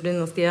visa jo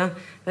Tudor-dynastiet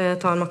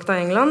tar makta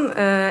I England.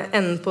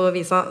 Enden på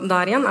visa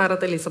der igjen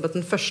at Elisabeth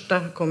den første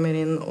kommer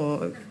inn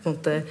og på en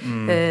måte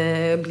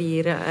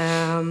blir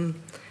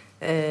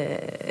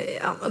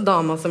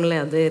dama som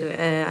leder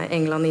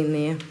England inn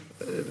I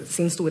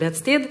sin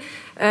storhetstid.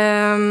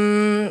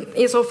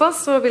 I så fall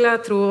så vil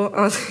jeg tro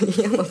at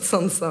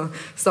Sansa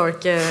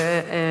Stark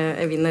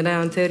vinner. Det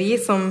en teori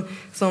som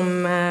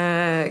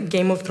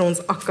Game of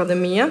Thrones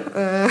Akademiet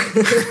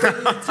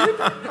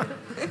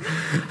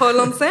har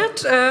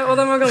lansert, og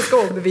den var ganske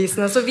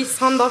overbevisende. Så hvis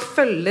han da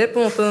følger på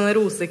en måte denne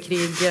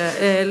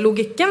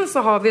rosekrig-logikken, så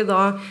har vi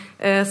da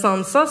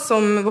Sansa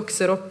som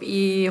vokser opp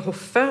I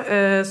hoffet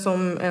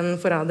som en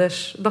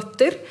forræders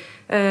datter,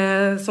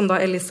 som da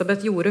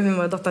Elisabeth gjorde. Hun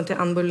var datteren til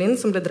Anne Boleyn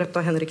som ble drept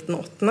av Henrik den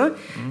 8.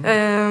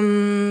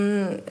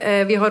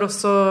 Vi har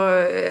også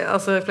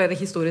flere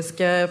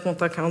historiske på en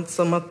måte accounts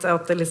om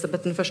at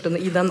Elisabeth den første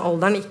I den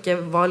alderen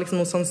ikke var liksom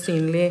noe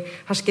sannsynlig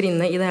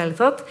herskerinne I det hele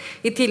tatt.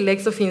 I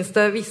tillegg så finnes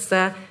det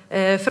visse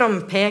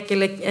frampek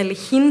eller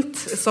hint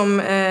som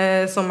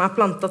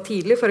plantet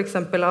tidlig, for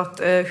eksempel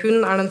at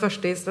hun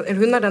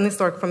den I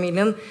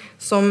Stark-familien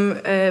som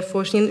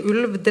får sin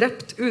ulv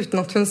drept uten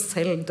at hun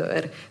selv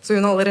dør. Så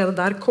hun allerede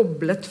der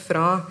koblet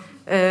fra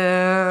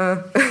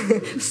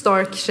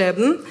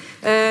Stark-skjebnen.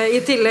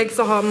 I tillegg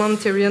så har man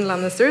Tyrion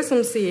Lannister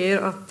som sier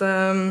at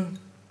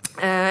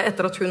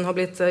etter at hun har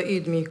blitt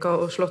ydmyket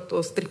og slått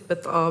og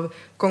strippet av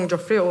kong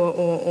Joffrey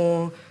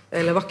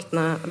eller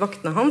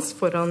vaktene hans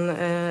foran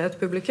et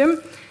publikum.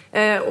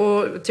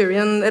 Og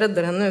Tyrion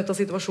redder henne ut av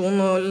situasjonen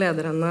og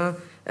leder henne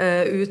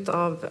ut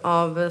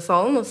av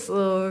salen. Og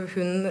så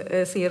hun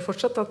sier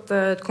fortsatt at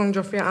kong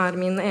Joffrey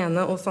min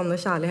ene og sanne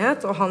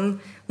kjærlighet, og han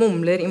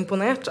mumler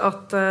imponert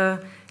at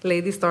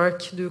Lady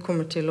Stark, du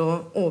kommer til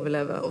å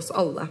overleve oss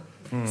alle.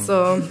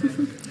 Så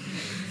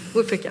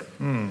hvorfor ikke?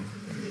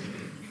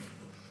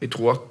 Jeg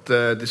tror at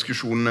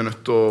diskusjonen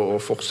nødt til å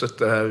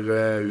fortsette her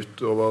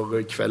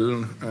utover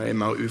kvelden I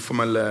mer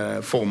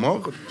uformelle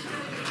former.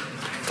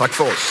 Takk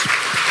for oss.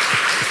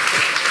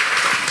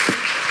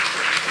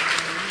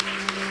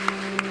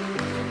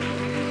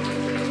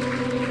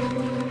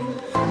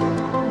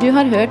 Du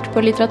har hørt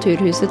på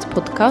Litteraturhusets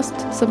podcast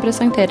som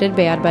presenterer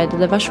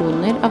bearbeidede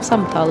versjoner av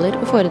samtaler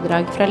og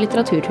foredrag fra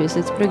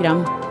Litteraturhusets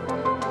program.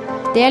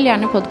 Del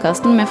gjerne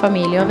podcasten med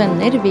familie og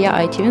venner via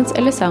iTunes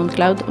eller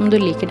SoundCloud om du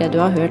liker det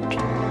du har hørt.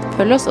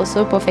 Følg oss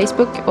også på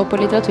Facebook og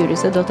på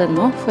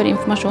litteraturhuset.no for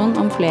informasjon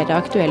om flere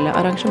aktuelle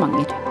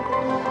arrangementer.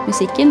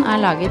 Musikken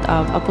laget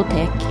av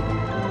Apotek.